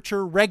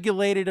temperature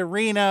regulated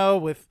arena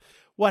with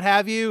what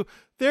have you,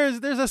 there's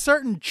a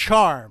certain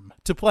charm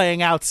to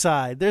playing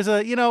outside. There's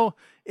I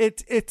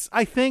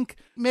think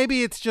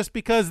maybe it's just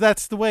because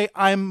that's the way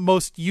I'm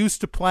most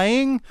used to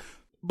playing,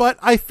 but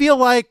I feel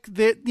like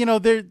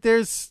that,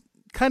 there's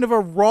kind of a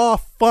raw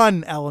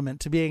fun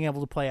element to being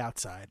able to play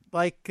outside.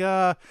 Like,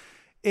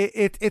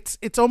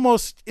 it's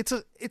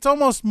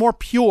almost more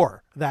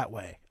pure that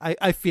way.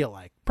 I feel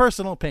like,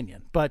 personal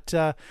opinion, but,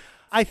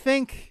 I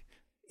think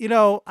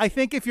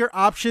if your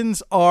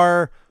options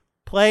are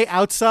play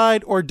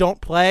outside or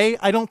don't play,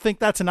 I don't think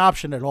that's an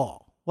option at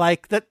all.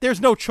 Like that,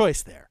 there's no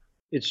choice there.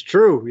 It's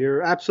true.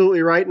 You're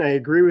absolutely right. And I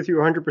agree with you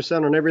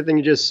 100% on everything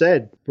you just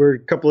said. We're a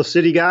couple of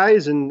city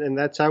guys, and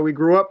that's how we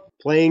grew up,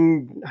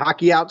 playing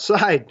hockey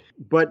outside.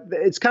 But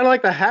it's kind of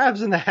like the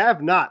haves and the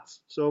have-nots.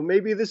 So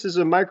maybe this is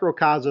a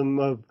microcosm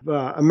of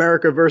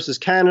America versus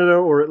Canada,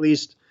 or at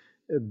least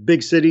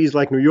big cities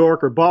like New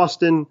York or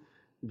Boston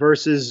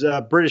versus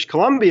British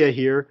Columbia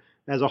here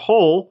as a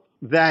whole,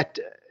 that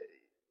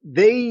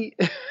they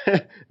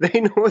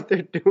know what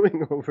they're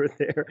doing over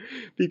there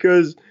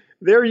because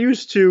they're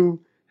used to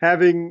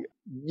having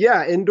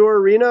indoor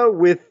arena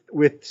with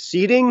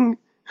seating,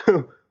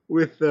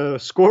 with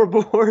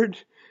scoreboard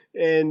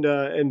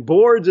and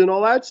boards and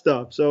all that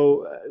stuff.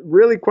 So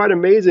really quite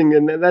amazing,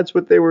 and that's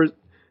what they were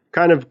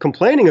kind of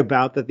complaining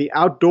about, that the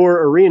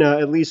outdoor arena,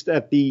 at least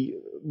at the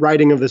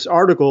writing of this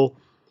article,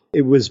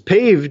 it was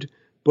paved,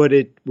 but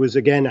it was,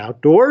 again,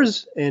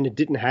 outdoors, and it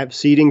didn't have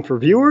seating for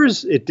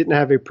viewers. It didn't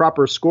have a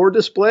proper score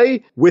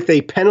display with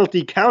a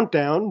penalty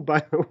countdown,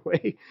 by the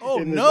way. Oh,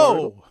 no.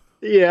 Article.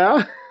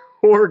 Yeah,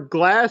 or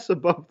glass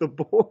above the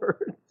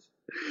boards.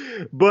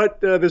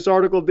 But this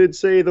article did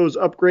say those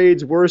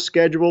upgrades were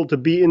scheduled to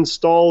be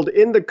installed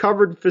in the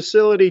covered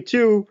facility,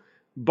 too,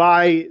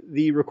 by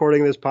the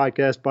recording of this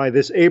podcast by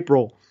this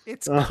April.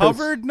 It's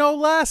covered, no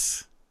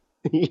less.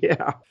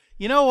 Yeah.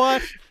 You know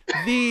what?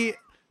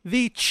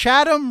 The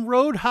Chatham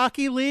Road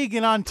Hockey League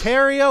in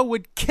Ontario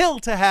would kill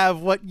to have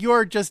what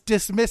you're just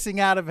dismissing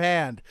out of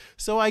hand.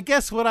 So I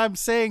guess what I'm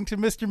saying to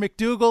Mr.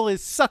 McDougal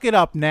is suck it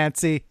up,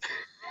 Nancy.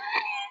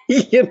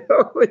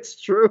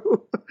 It's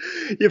true.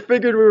 You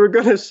figured we were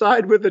going to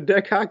side with the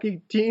deck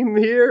hockey team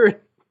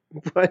here,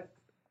 but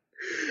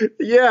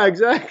yeah,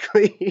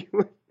 exactly.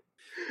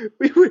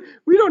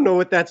 We don't know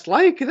what that's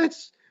like.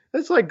 That's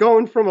like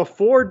going from a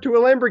Ford to a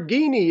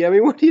Lamborghini. I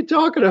mean, what are you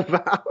talking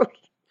about?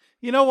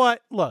 You know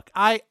what? Look,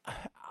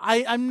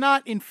 I'm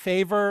not in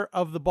favor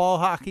of the ball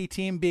hockey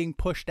team being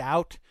pushed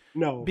out.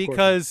 No,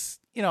 because,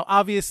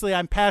 obviously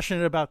I'm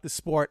passionate about the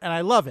sport and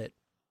I love it.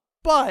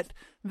 But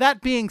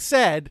that being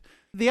said,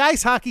 the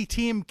ice hockey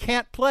team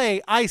can't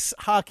play ice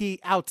hockey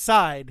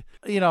outside,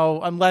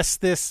 unless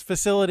this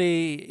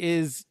facility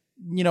is,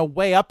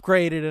 way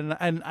upgraded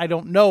and I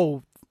don't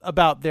know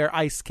about their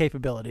ice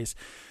capabilities.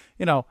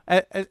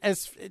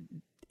 As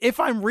if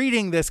I'm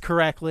reading this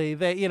correctly,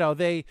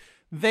 the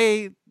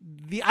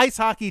ice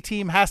hockey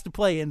team has to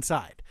play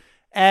inside.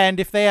 And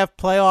if they have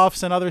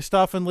playoffs and other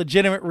stuff and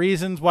legitimate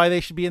reasons why they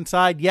should be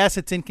inside, yes,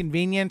 it's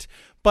inconvenient.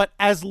 But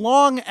as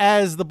long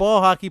as the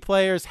ball hockey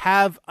players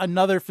have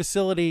another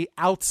facility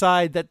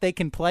outside that they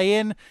can play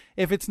in,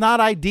 if it's not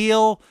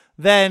ideal,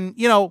 then,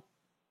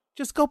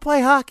 just go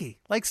play hockey.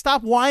 Like,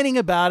 stop whining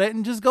about it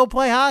and just go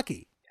play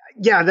hockey.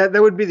 Yeah, that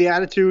would be the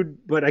attitude.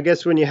 But I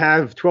guess when you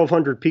have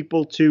 1,200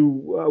 people to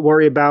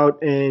worry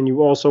about, and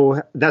you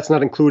also, that's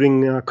not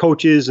including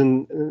coaches,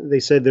 and they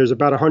said there's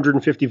about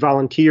 150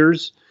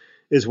 volunteers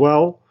as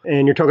well.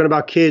 And you're talking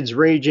about kids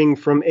ranging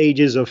from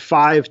ages of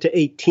 5 to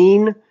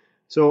 18.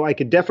 So I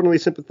could definitely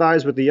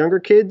sympathize with the younger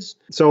kids.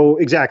 So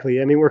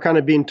exactly. I mean, we're kind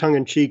of being tongue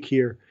in cheek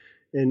here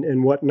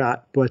and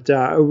whatnot. But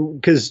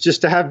because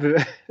just to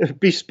have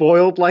be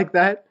spoiled like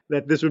that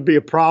this would be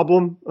a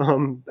problem.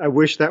 I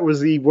wish that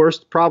was the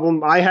worst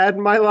problem I had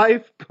in my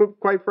life,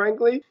 quite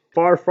frankly.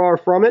 Far, far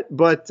from it.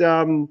 But,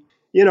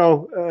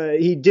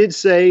 he did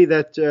say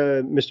that,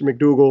 Mr.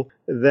 McDougal,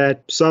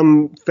 that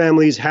some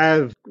families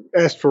have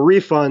asked for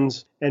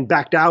refunds and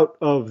backed out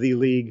of the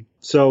league.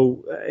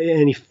 So,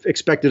 and he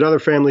expected other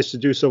families to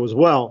do so as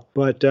well.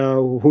 But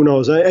who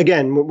knows?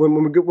 Again,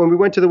 when we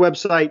went to the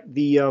website,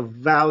 the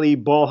Valley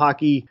Ball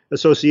Hockey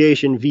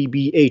Association,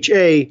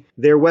 VBHA,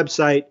 their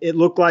website, it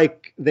looked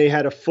like they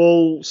had a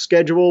full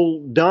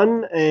schedule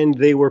done and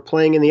they were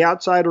playing in the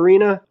outside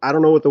arena. I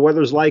don't know what the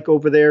weather's like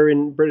over there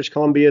in British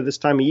Columbia this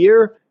time of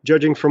year.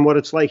 Judging from what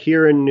it's like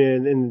here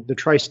in the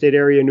tri-state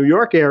area, New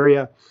York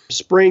area,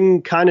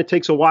 spring kind of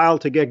takes a while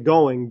to get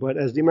going. But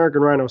as the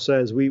American Rhino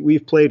says,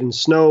 we've played in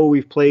snow,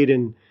 we've played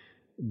in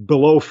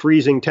below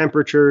freezing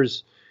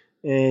temperatures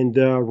and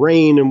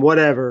rain and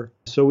whatever.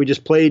 So we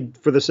just played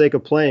for the sake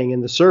of playing.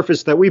 And the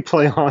surface that we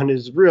play on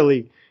is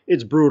really,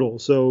 it's brutal.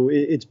 So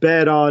it's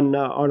bad on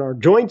our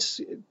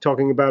joints,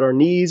 talking about our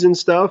knees and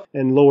stuff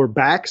and lower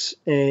backs.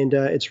 And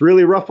it's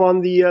really rough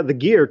on the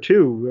gear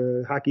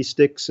too, hockey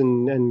sticks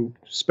and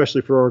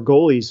especially for our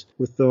goalies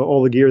with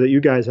all the gear that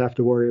you guys have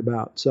to worry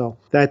about. So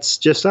that's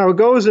just how it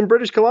goes in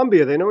British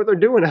Columbia. They know what they're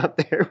doing out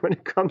there when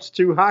it comes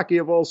to hockey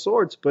of all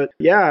sorts. But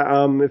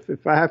yeah,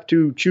 if I have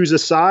to choose a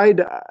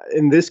side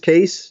in this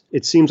case,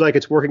 it seems like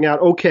it's working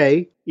out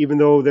okay, even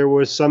though there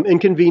was some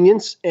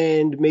inconvenience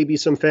and maybe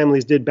some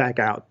families did back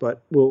out.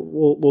 But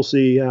we'll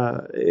see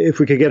if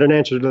we could get an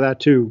answer to that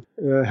too,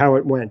 how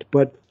it went.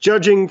 But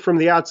judging from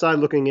the outside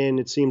looking in,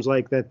 it seems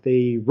like that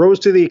they rose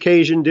to the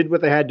occasion, did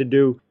what they had to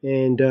do,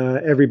 and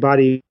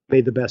everybody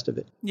made the best of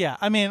it. Yeah,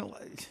 I mean,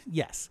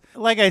 yes.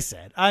 Like I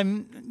said,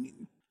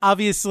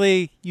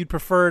 obviously you'd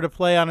prefer to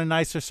play on a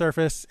nicer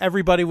surface.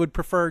 Everybody would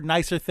prefer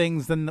nicer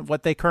things than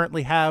what they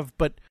currently have,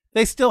 but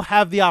they still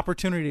have the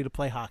opportunity to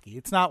play hockey.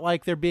 It's not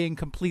like they're being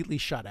completely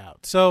shut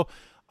out. So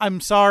I'm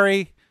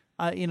sorry.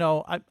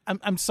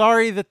 I'm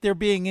sorry that they're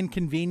being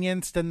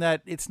inconvenienced and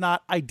that it's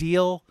not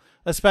ideal,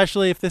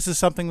 especially if this is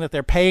something that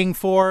they're paying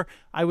for.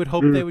 I would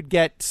hope they would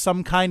get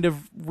some kind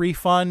of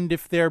refund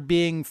if they're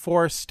being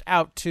forced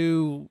out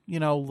to,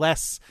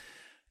 less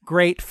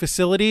great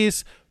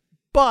facilities.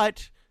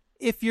 But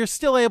if you're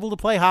still able to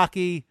play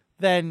hockey,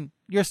 then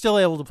you're still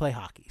able to play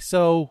hockey.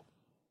 So,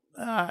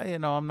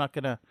 I'm not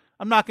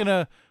going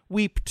to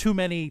weep too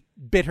many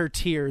bitter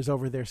tears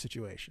over their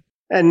situation.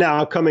 And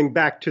now coming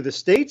back to the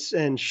States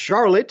and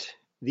Charlotte,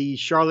 the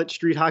Charlotte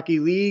Street Hockey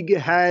League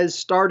has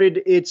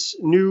started its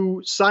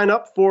new sign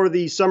up for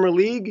the Summer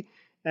League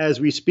as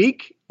we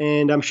speak.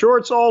 And I'm sure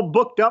it's all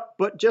booked up,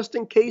 but just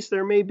in case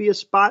there may be a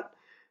spot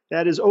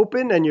that is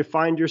open and you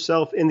find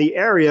yourself in the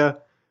area,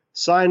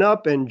 sign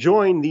up and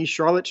join the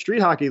Charlotte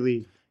Street Hockey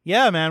League.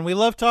 Yeah, man, we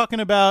love talking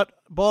about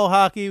ball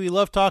hockey. We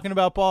love talking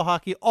about ball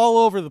hockey all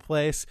over the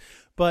place,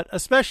 but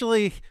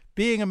especially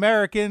being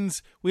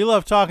Americans, we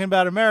love talking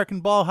about American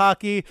ball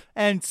hockey,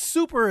 and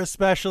super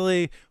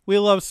especially, we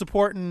love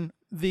supporting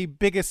the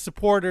biggest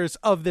supporters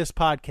of this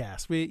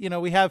podcast.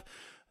 We have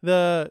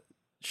the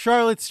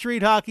Charlotte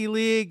Street Hockey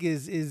League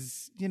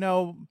is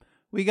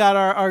we got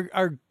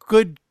our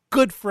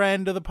good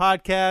friend of the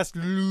podcast,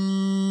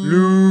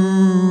 Lou.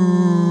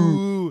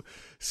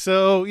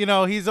 So,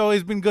 he's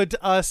always been good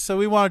to us, so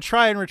we want to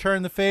try and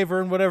return the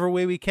favor in whatever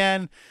way we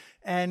can.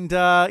 And,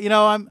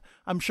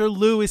 I'm sure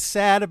Lou is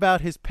sad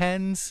about his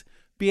Pens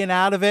being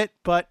out of it.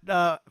 But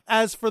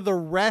as for the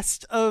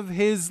rest of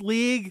his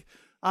league,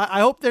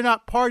 I hope they're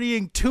not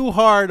partying too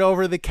hard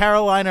over the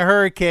Carolina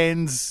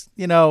Hurricanes,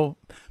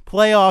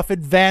 playoff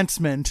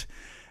advancement.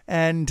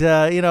 And,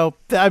 you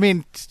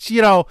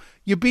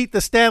beat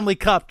the Stanley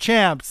Cup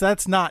champs.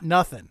 That's not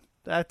nothing.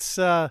 That's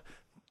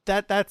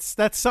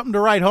that's something to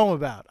write home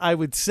about, I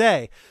would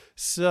say.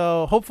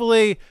 So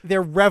hopefully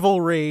their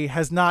revelry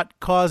has not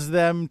caused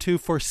them to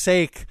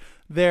forsake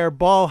their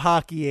ball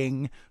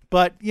hockeying,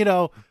 but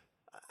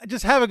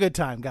just have a good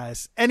time,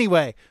 guys.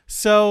 Anyway,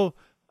 so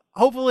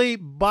hopefully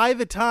by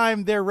the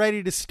time they're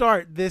ready to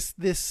start this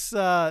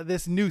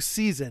new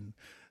season,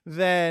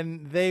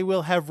 then they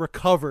will have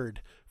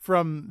recovered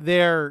from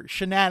their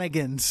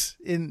shenanigans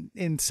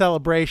in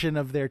celebration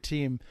of their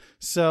team.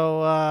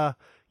 So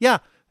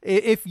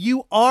if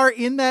you are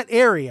in that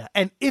area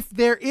and if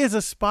there is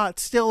a spot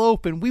still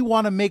open, we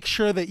want to make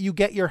sure that you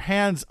get your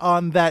hands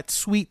on that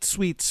sweet,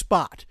 sweet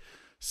spot.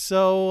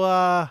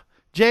 So,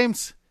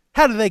 James,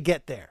 how do they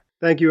get there?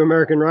 Thank you,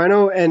 American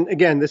Rhino. And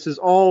again, this is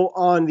all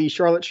on the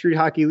Charlotte Street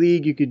Hockey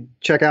League. You could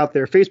check out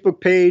their Facebook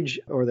page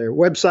or their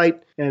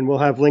website, and we'll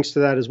have links to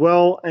that as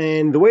well.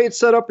 And the way it's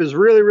set up is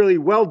really, really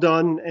well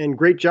done, and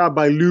great job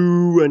by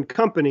Lou and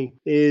company,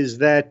 is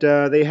that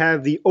they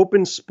have the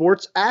Open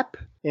Sports app,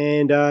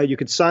 and you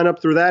could sign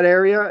up through that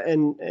area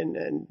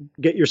and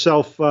get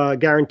yourself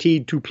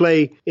guaranteed to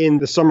play in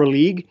the Summer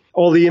League.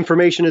 All the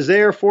information is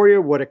there for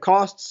you, what it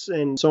costs,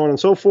 and so on and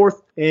so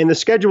forth. And the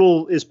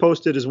schedule is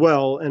posted as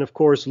well. And of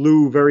course,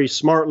 Lou very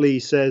smartly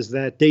says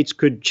that dates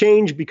could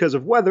change because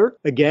of weather,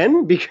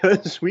 again,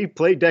 because we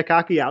play deck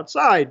hockey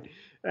outside,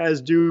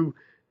 as do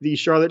the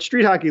Charlotte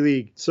Street Hockey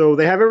League. So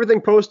they have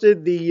everything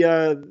posted.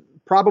 The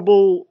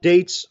probable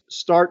dates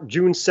start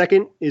June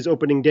 2nd is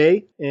opening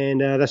day,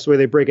 and that's the way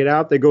they break it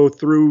out. They go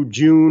through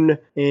June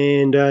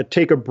and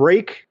take a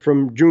break.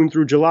 From June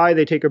through July,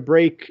 they take a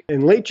break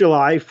in late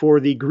July for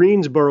the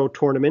Greensboro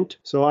tournament.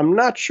 So I'm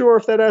not sure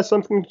if that has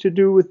something to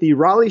do with the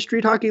Raleigh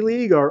Street Hockey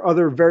League or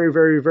other very,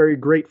 very, very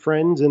great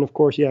friends. And of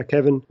course,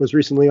 Kevin was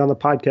recently on the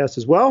podcast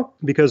as well,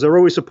 because they're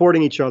always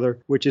supporting each other,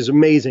 which is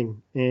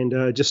amazing.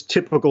 And just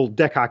typical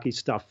deck hockey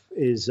stuff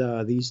is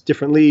these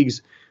different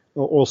leagues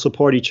all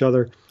support each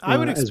other. I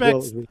would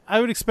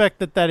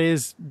expect that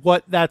is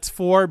what that's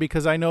for,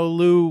 because I know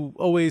Lou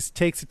always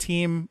takes a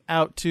team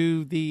out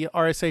to the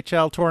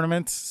RSHL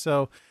tournaments,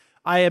 so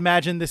I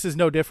imagine this is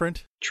no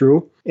different.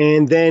 True.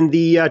 And then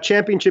the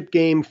championship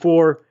game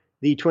for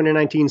the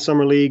 2019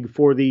 Summer League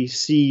for the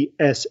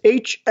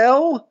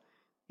CSHL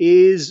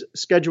is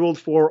scheduled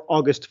for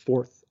August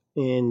 4th.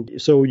 And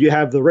so you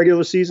have the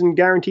regular season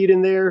guaranteed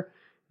in there.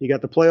 You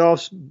got the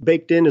playoffs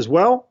baked in as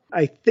well.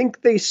 I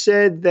think they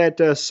said that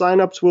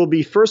signups will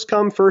be first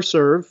come, first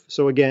serve.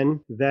 So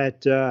again,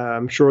 that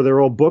I'm sure they're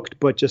all booked,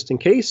 but just in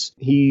case.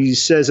 He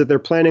says that they're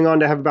planning on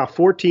to have about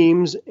 4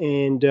 teams,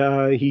 and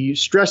he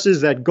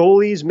stresses that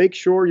goalies, make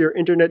sure your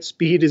internet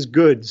speed is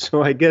good.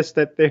 So I guess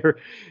that they're,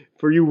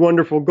 for you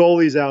wonderful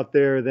goalies out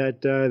there,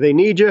 that they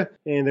need you,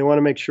 and they want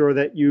to make sure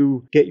that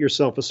you get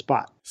yourself a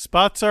spot.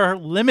 Spots are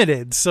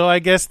limited, so I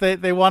guess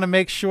they want to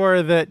make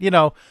sure that,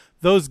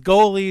 those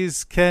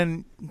goalies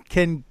can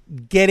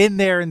get in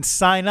there and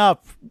sign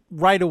up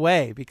right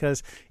away,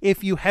 because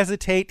if you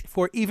hesitate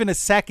for even a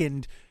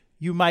second,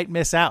 you might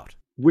miss out.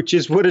 Which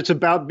is what it's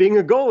about being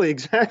a goalie.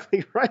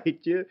 Exactly right.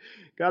 You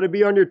got to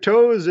be on your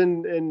toes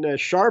and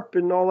sharp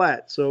and all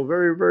that. So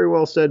very, very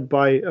well said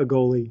by a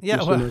goalie.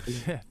 Yeah, well,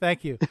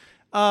 thank you.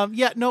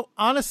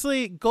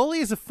 Honestly,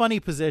 goalie is a funny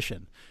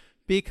position,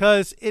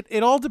 because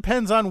it all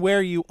depends on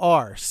where you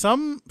are.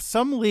 Some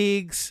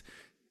leagues,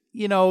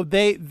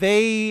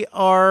 they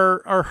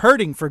are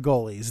hurting for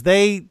goalies.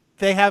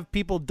 They have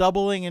people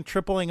doubling and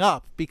tripling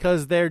up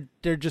because they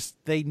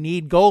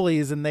need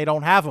goalies and they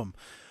don't have them.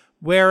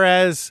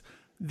 Whereas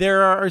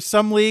there are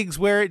some leagues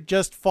where it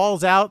just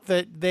falls out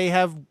that they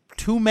have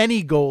too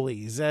many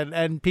goalies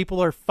and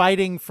people are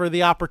fighting for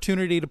the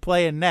opportunity to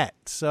play in net.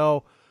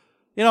 So,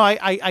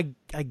 I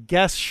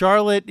guess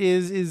Charlotte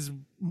is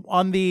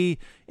on the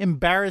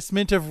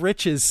embarrassment of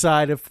riches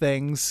side of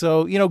things.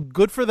 So,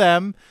 good for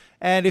them.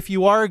 And if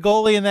you are a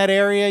goalie in that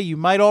area, you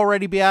might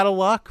already be out of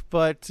luck,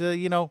 but,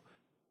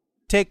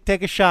 take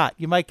a shot.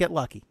 You might get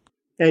lucky.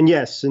 And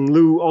yes, and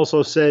Lou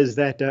also says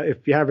that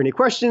if you have any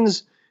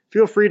questions,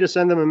 feel free to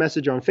send them a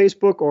message on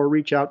Facebook or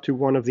reach out to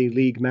one of the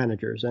league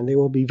managers, and they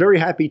will be very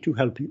happy to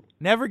help you.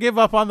 Never give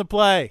up on the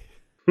play.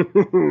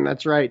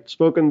 That's right.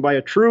 Spoken by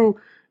a true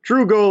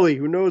goalie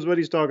who knows what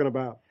he's talking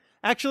about.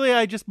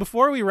 Actually,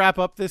 before we wrap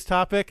up this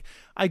topic,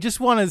 I just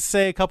want to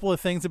say a couple of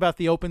things about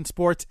the Open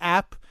Sports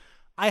app.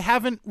 I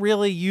haven't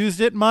really used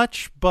it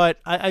much, but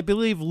I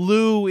believe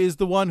Lou is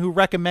the one who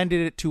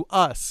recommended it to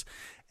us.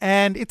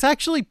 And it's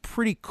actually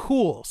pretty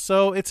cool.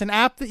 So it's an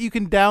app that you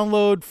can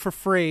download for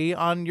free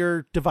on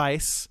your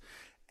device.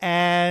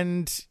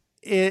 And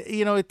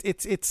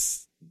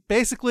it's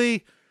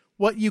basically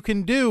what you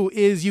can do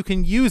is you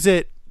can use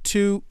it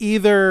to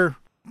either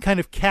kind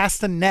of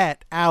cast a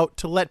net out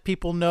to let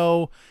people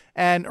know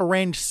and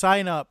arrange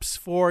signups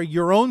for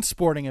your own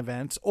sporting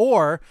events.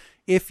 Or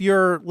if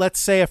you're,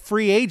 let's say, a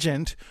free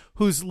agent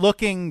who's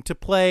looking to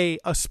play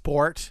a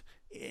sport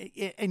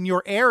in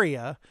your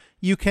area,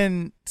 you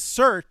can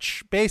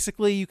search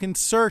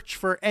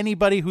for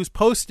anybody who's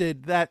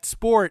posted that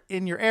sport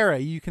in your area.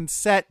 You can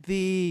set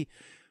the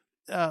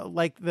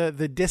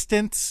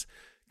distance,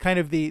 kind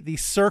of the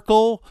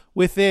circle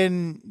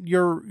within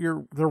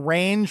the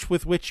range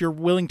with which you're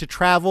willing to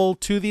travel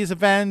to these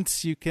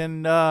events. You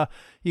can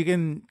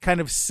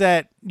kind of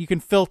you can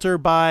filter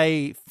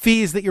by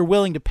fees that you're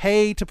willing to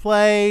pay to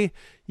play.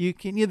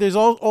 There's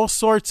all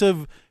sorts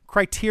of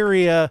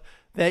criteria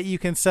that you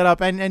can set up,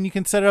 and you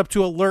can set it up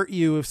to alert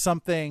you if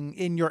something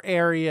in your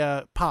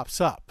area pops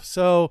up.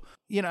 So,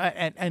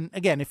 and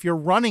again, if you're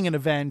running an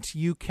event,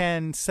 you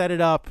can set it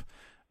up.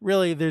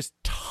 Really, there's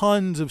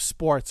tons of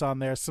sports on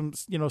there. Some,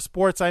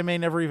 sports I may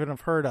never even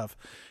have heard of.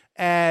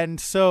 And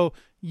so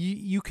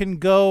you can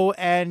go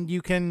and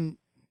you can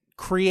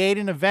create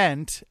an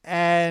event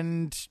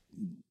and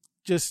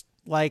just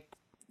like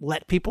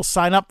let people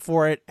sign up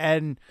for it.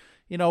 And,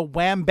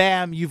 wham,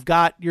 bam, you've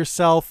got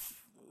yourself,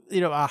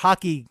 a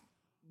hockey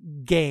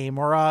game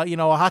or a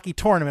hockey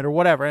tournament or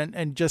whatever.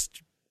 And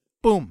just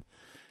boom,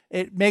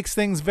 it makes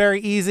things very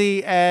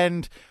easy.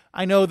 And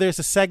I know there's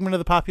a segment of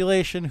the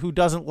population who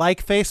doesn't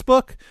like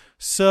Facebook.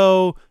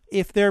 So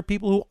if there are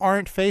people who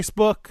aren't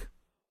Facebook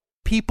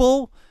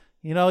people,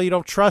 you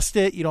don't trust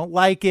it, you don't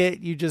like it,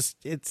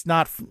 it's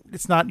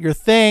not your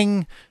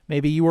thing.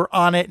 Maybe you were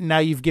on it and now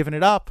you've given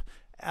it up.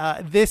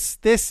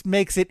 This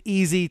makes it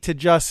easy to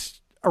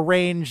just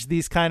arrange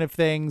these kind of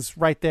things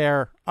right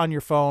there on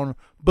your phone.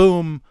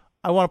 Boom.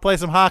 I want to play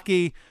some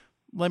hockey.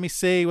 Let me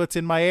see what's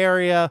in my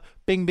area.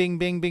 Bing, bing,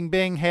 bing, bing,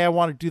 bing. Hey, I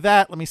want to do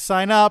that. Let me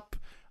sign up.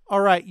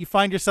 All right, you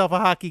find yourself a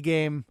hockey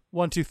game.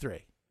 1, 2,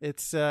 3.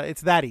 It's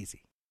that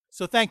easy.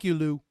 So thank you,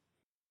 Lou.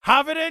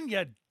 Havidin,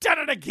 you done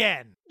it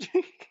again.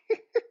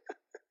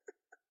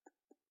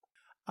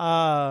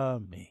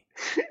 Me.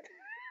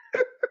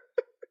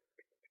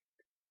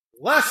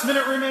 Last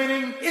minute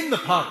remaining in the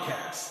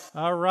podcast.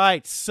 All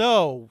right,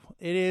 so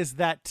it is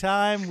that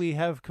time. We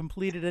have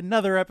completed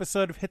another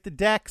episode of Hit the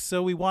Deck,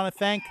 so we want to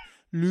thank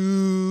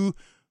Lou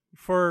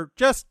for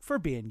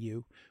being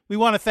you. We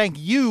want to thank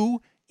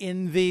you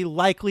in the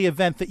likely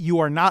event that you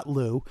are not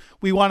Lou.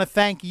 We want to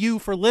thank you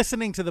for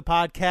listening to the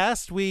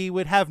podcast. We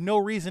would have no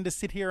reason to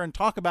sit here and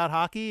talk about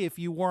hockey if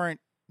you weren't,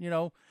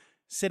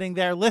 sitting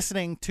there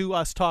listening to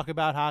us talk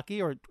about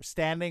hockey, or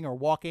standing or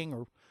walking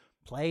or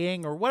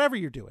playing or whatever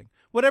you're doing.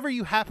 Whatever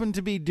you happen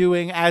to be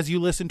doing as you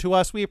listen to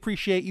us, we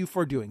appreciate you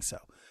for doing so.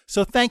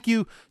 So thank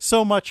you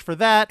so much for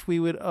that. We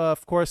would,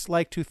 of course,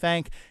 like to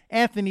thank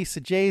Anthony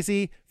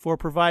Sajazi for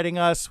providing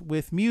us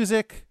with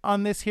music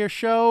on this here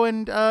show.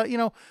 And,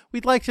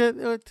 we'd like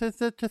to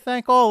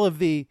thank all of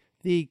the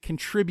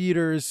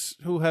contributors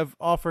who have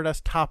offered us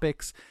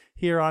topics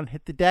here on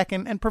Hit the Deck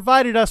and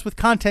provided us with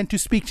content to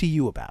speak to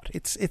you about.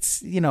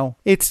 It's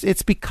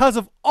because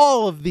of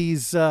all of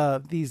these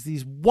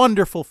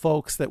wonderful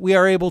folks that we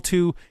are able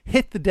to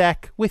hit the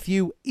deck with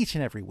you each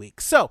and every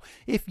week. So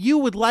if you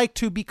would like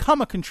to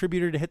become a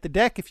contributor to Hit the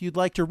Deck, if you'd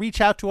like to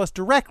reach out to us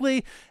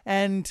directly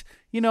and,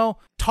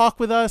 talk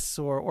with us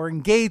or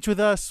engage with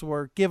us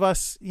or give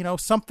us,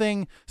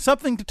 something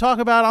to talk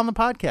about on the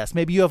podcast.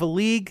 Maybe you have a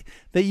league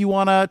that you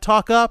want to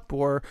talk up,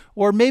 or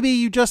maybe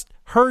you just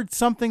heard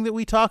something that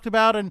we talked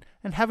about and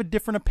have a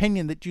different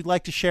opinion that you'd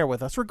like to share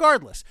with us.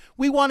 Regardless,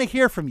 we want to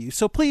hear from you.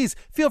 So please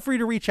feel free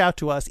to reach out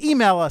to us.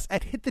 Email us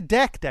at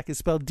hitthedeck, deck is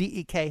spelled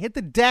D-E-K,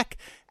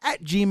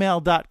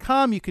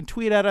 hitthedeck@gmail.com. You can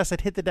tweet at us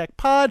at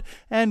hitthedeckpod,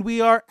 and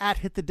we are at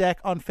hitthedeck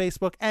on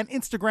Facebook and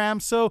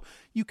Instagram, so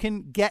you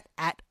can get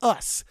at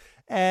us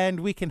and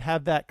we can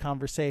have that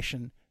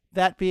conversation.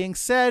 That being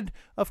said,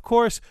 of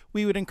course,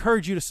 we would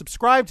encourage you to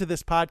subscribe to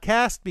this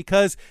podcast,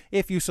 because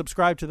if you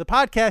subscribe to the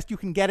podcast, you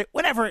can get it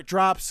whenever it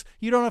drops.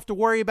 You don't have to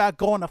worry about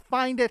going to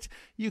find it.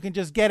 You can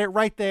just get it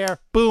right there.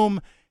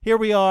 Boom. Here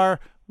we are.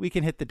 We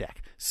can hit the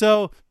deck.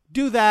 So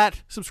do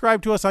that.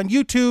 Subscribe to us on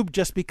YouTube,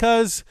 just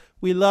because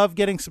we love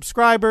getting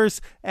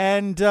subscribers.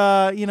 And,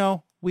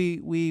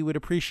 we would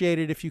appreciate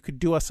it if you could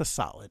do us a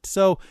solid.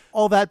 So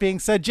all that being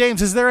said,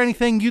 James, is there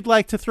anything you'd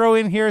like to throw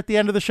in here at the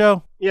end of the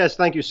show? Yes,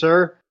 thank you,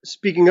 sir.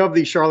 Speaking of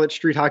the Charlotte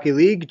Street Hockey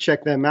League,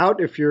 check them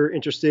out if you're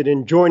interested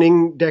in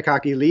joining deck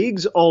hockey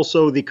leagues.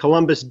 Also, the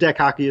Columbus Deck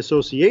Hockey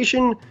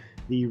Association,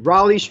 the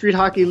Raleigh Street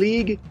Hockey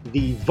League,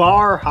 the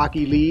VAR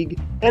Hockey League,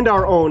 and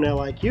our own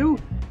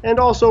LIQ. And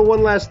also,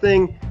 one last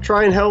thing,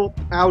 try and help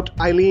out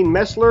Eileen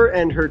Messler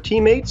and her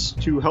teammates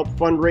to help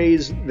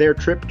fundraise their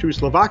trip to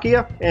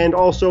Slovakia, and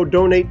also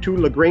donate to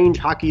LaGrange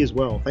Hockey as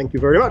well. Thank you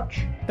very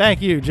much.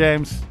 Thank you,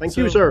 James. Thank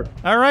you, sir.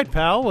 All right,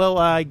 pal. Well,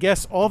 I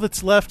guess all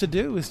that's left to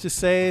do is to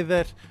say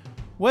that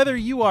whether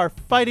you are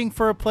fighting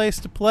for a place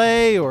to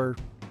play or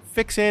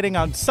fixating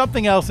on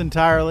something else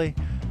entirely,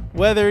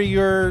 whether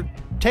you're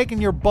taking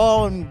your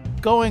ball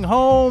and going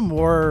home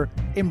or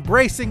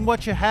embracing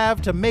what you have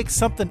to make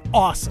something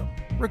awesome,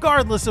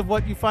 regardless of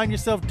what you find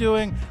yourself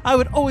doing, I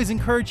would always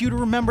encourage you to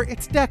remember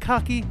it's deck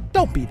hockey.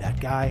 Don't be that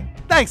guy.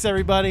 Thanks,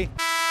 everybody.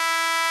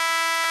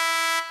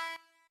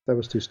 That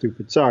was too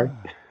stupid. Sorry.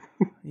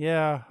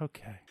 Yeah,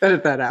 okay.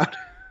 Edit that out.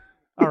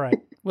 All right,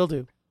 will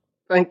do.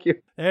 Thank you.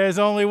 There's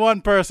only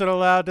one person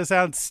allowed to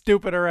sound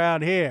stupid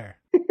around here.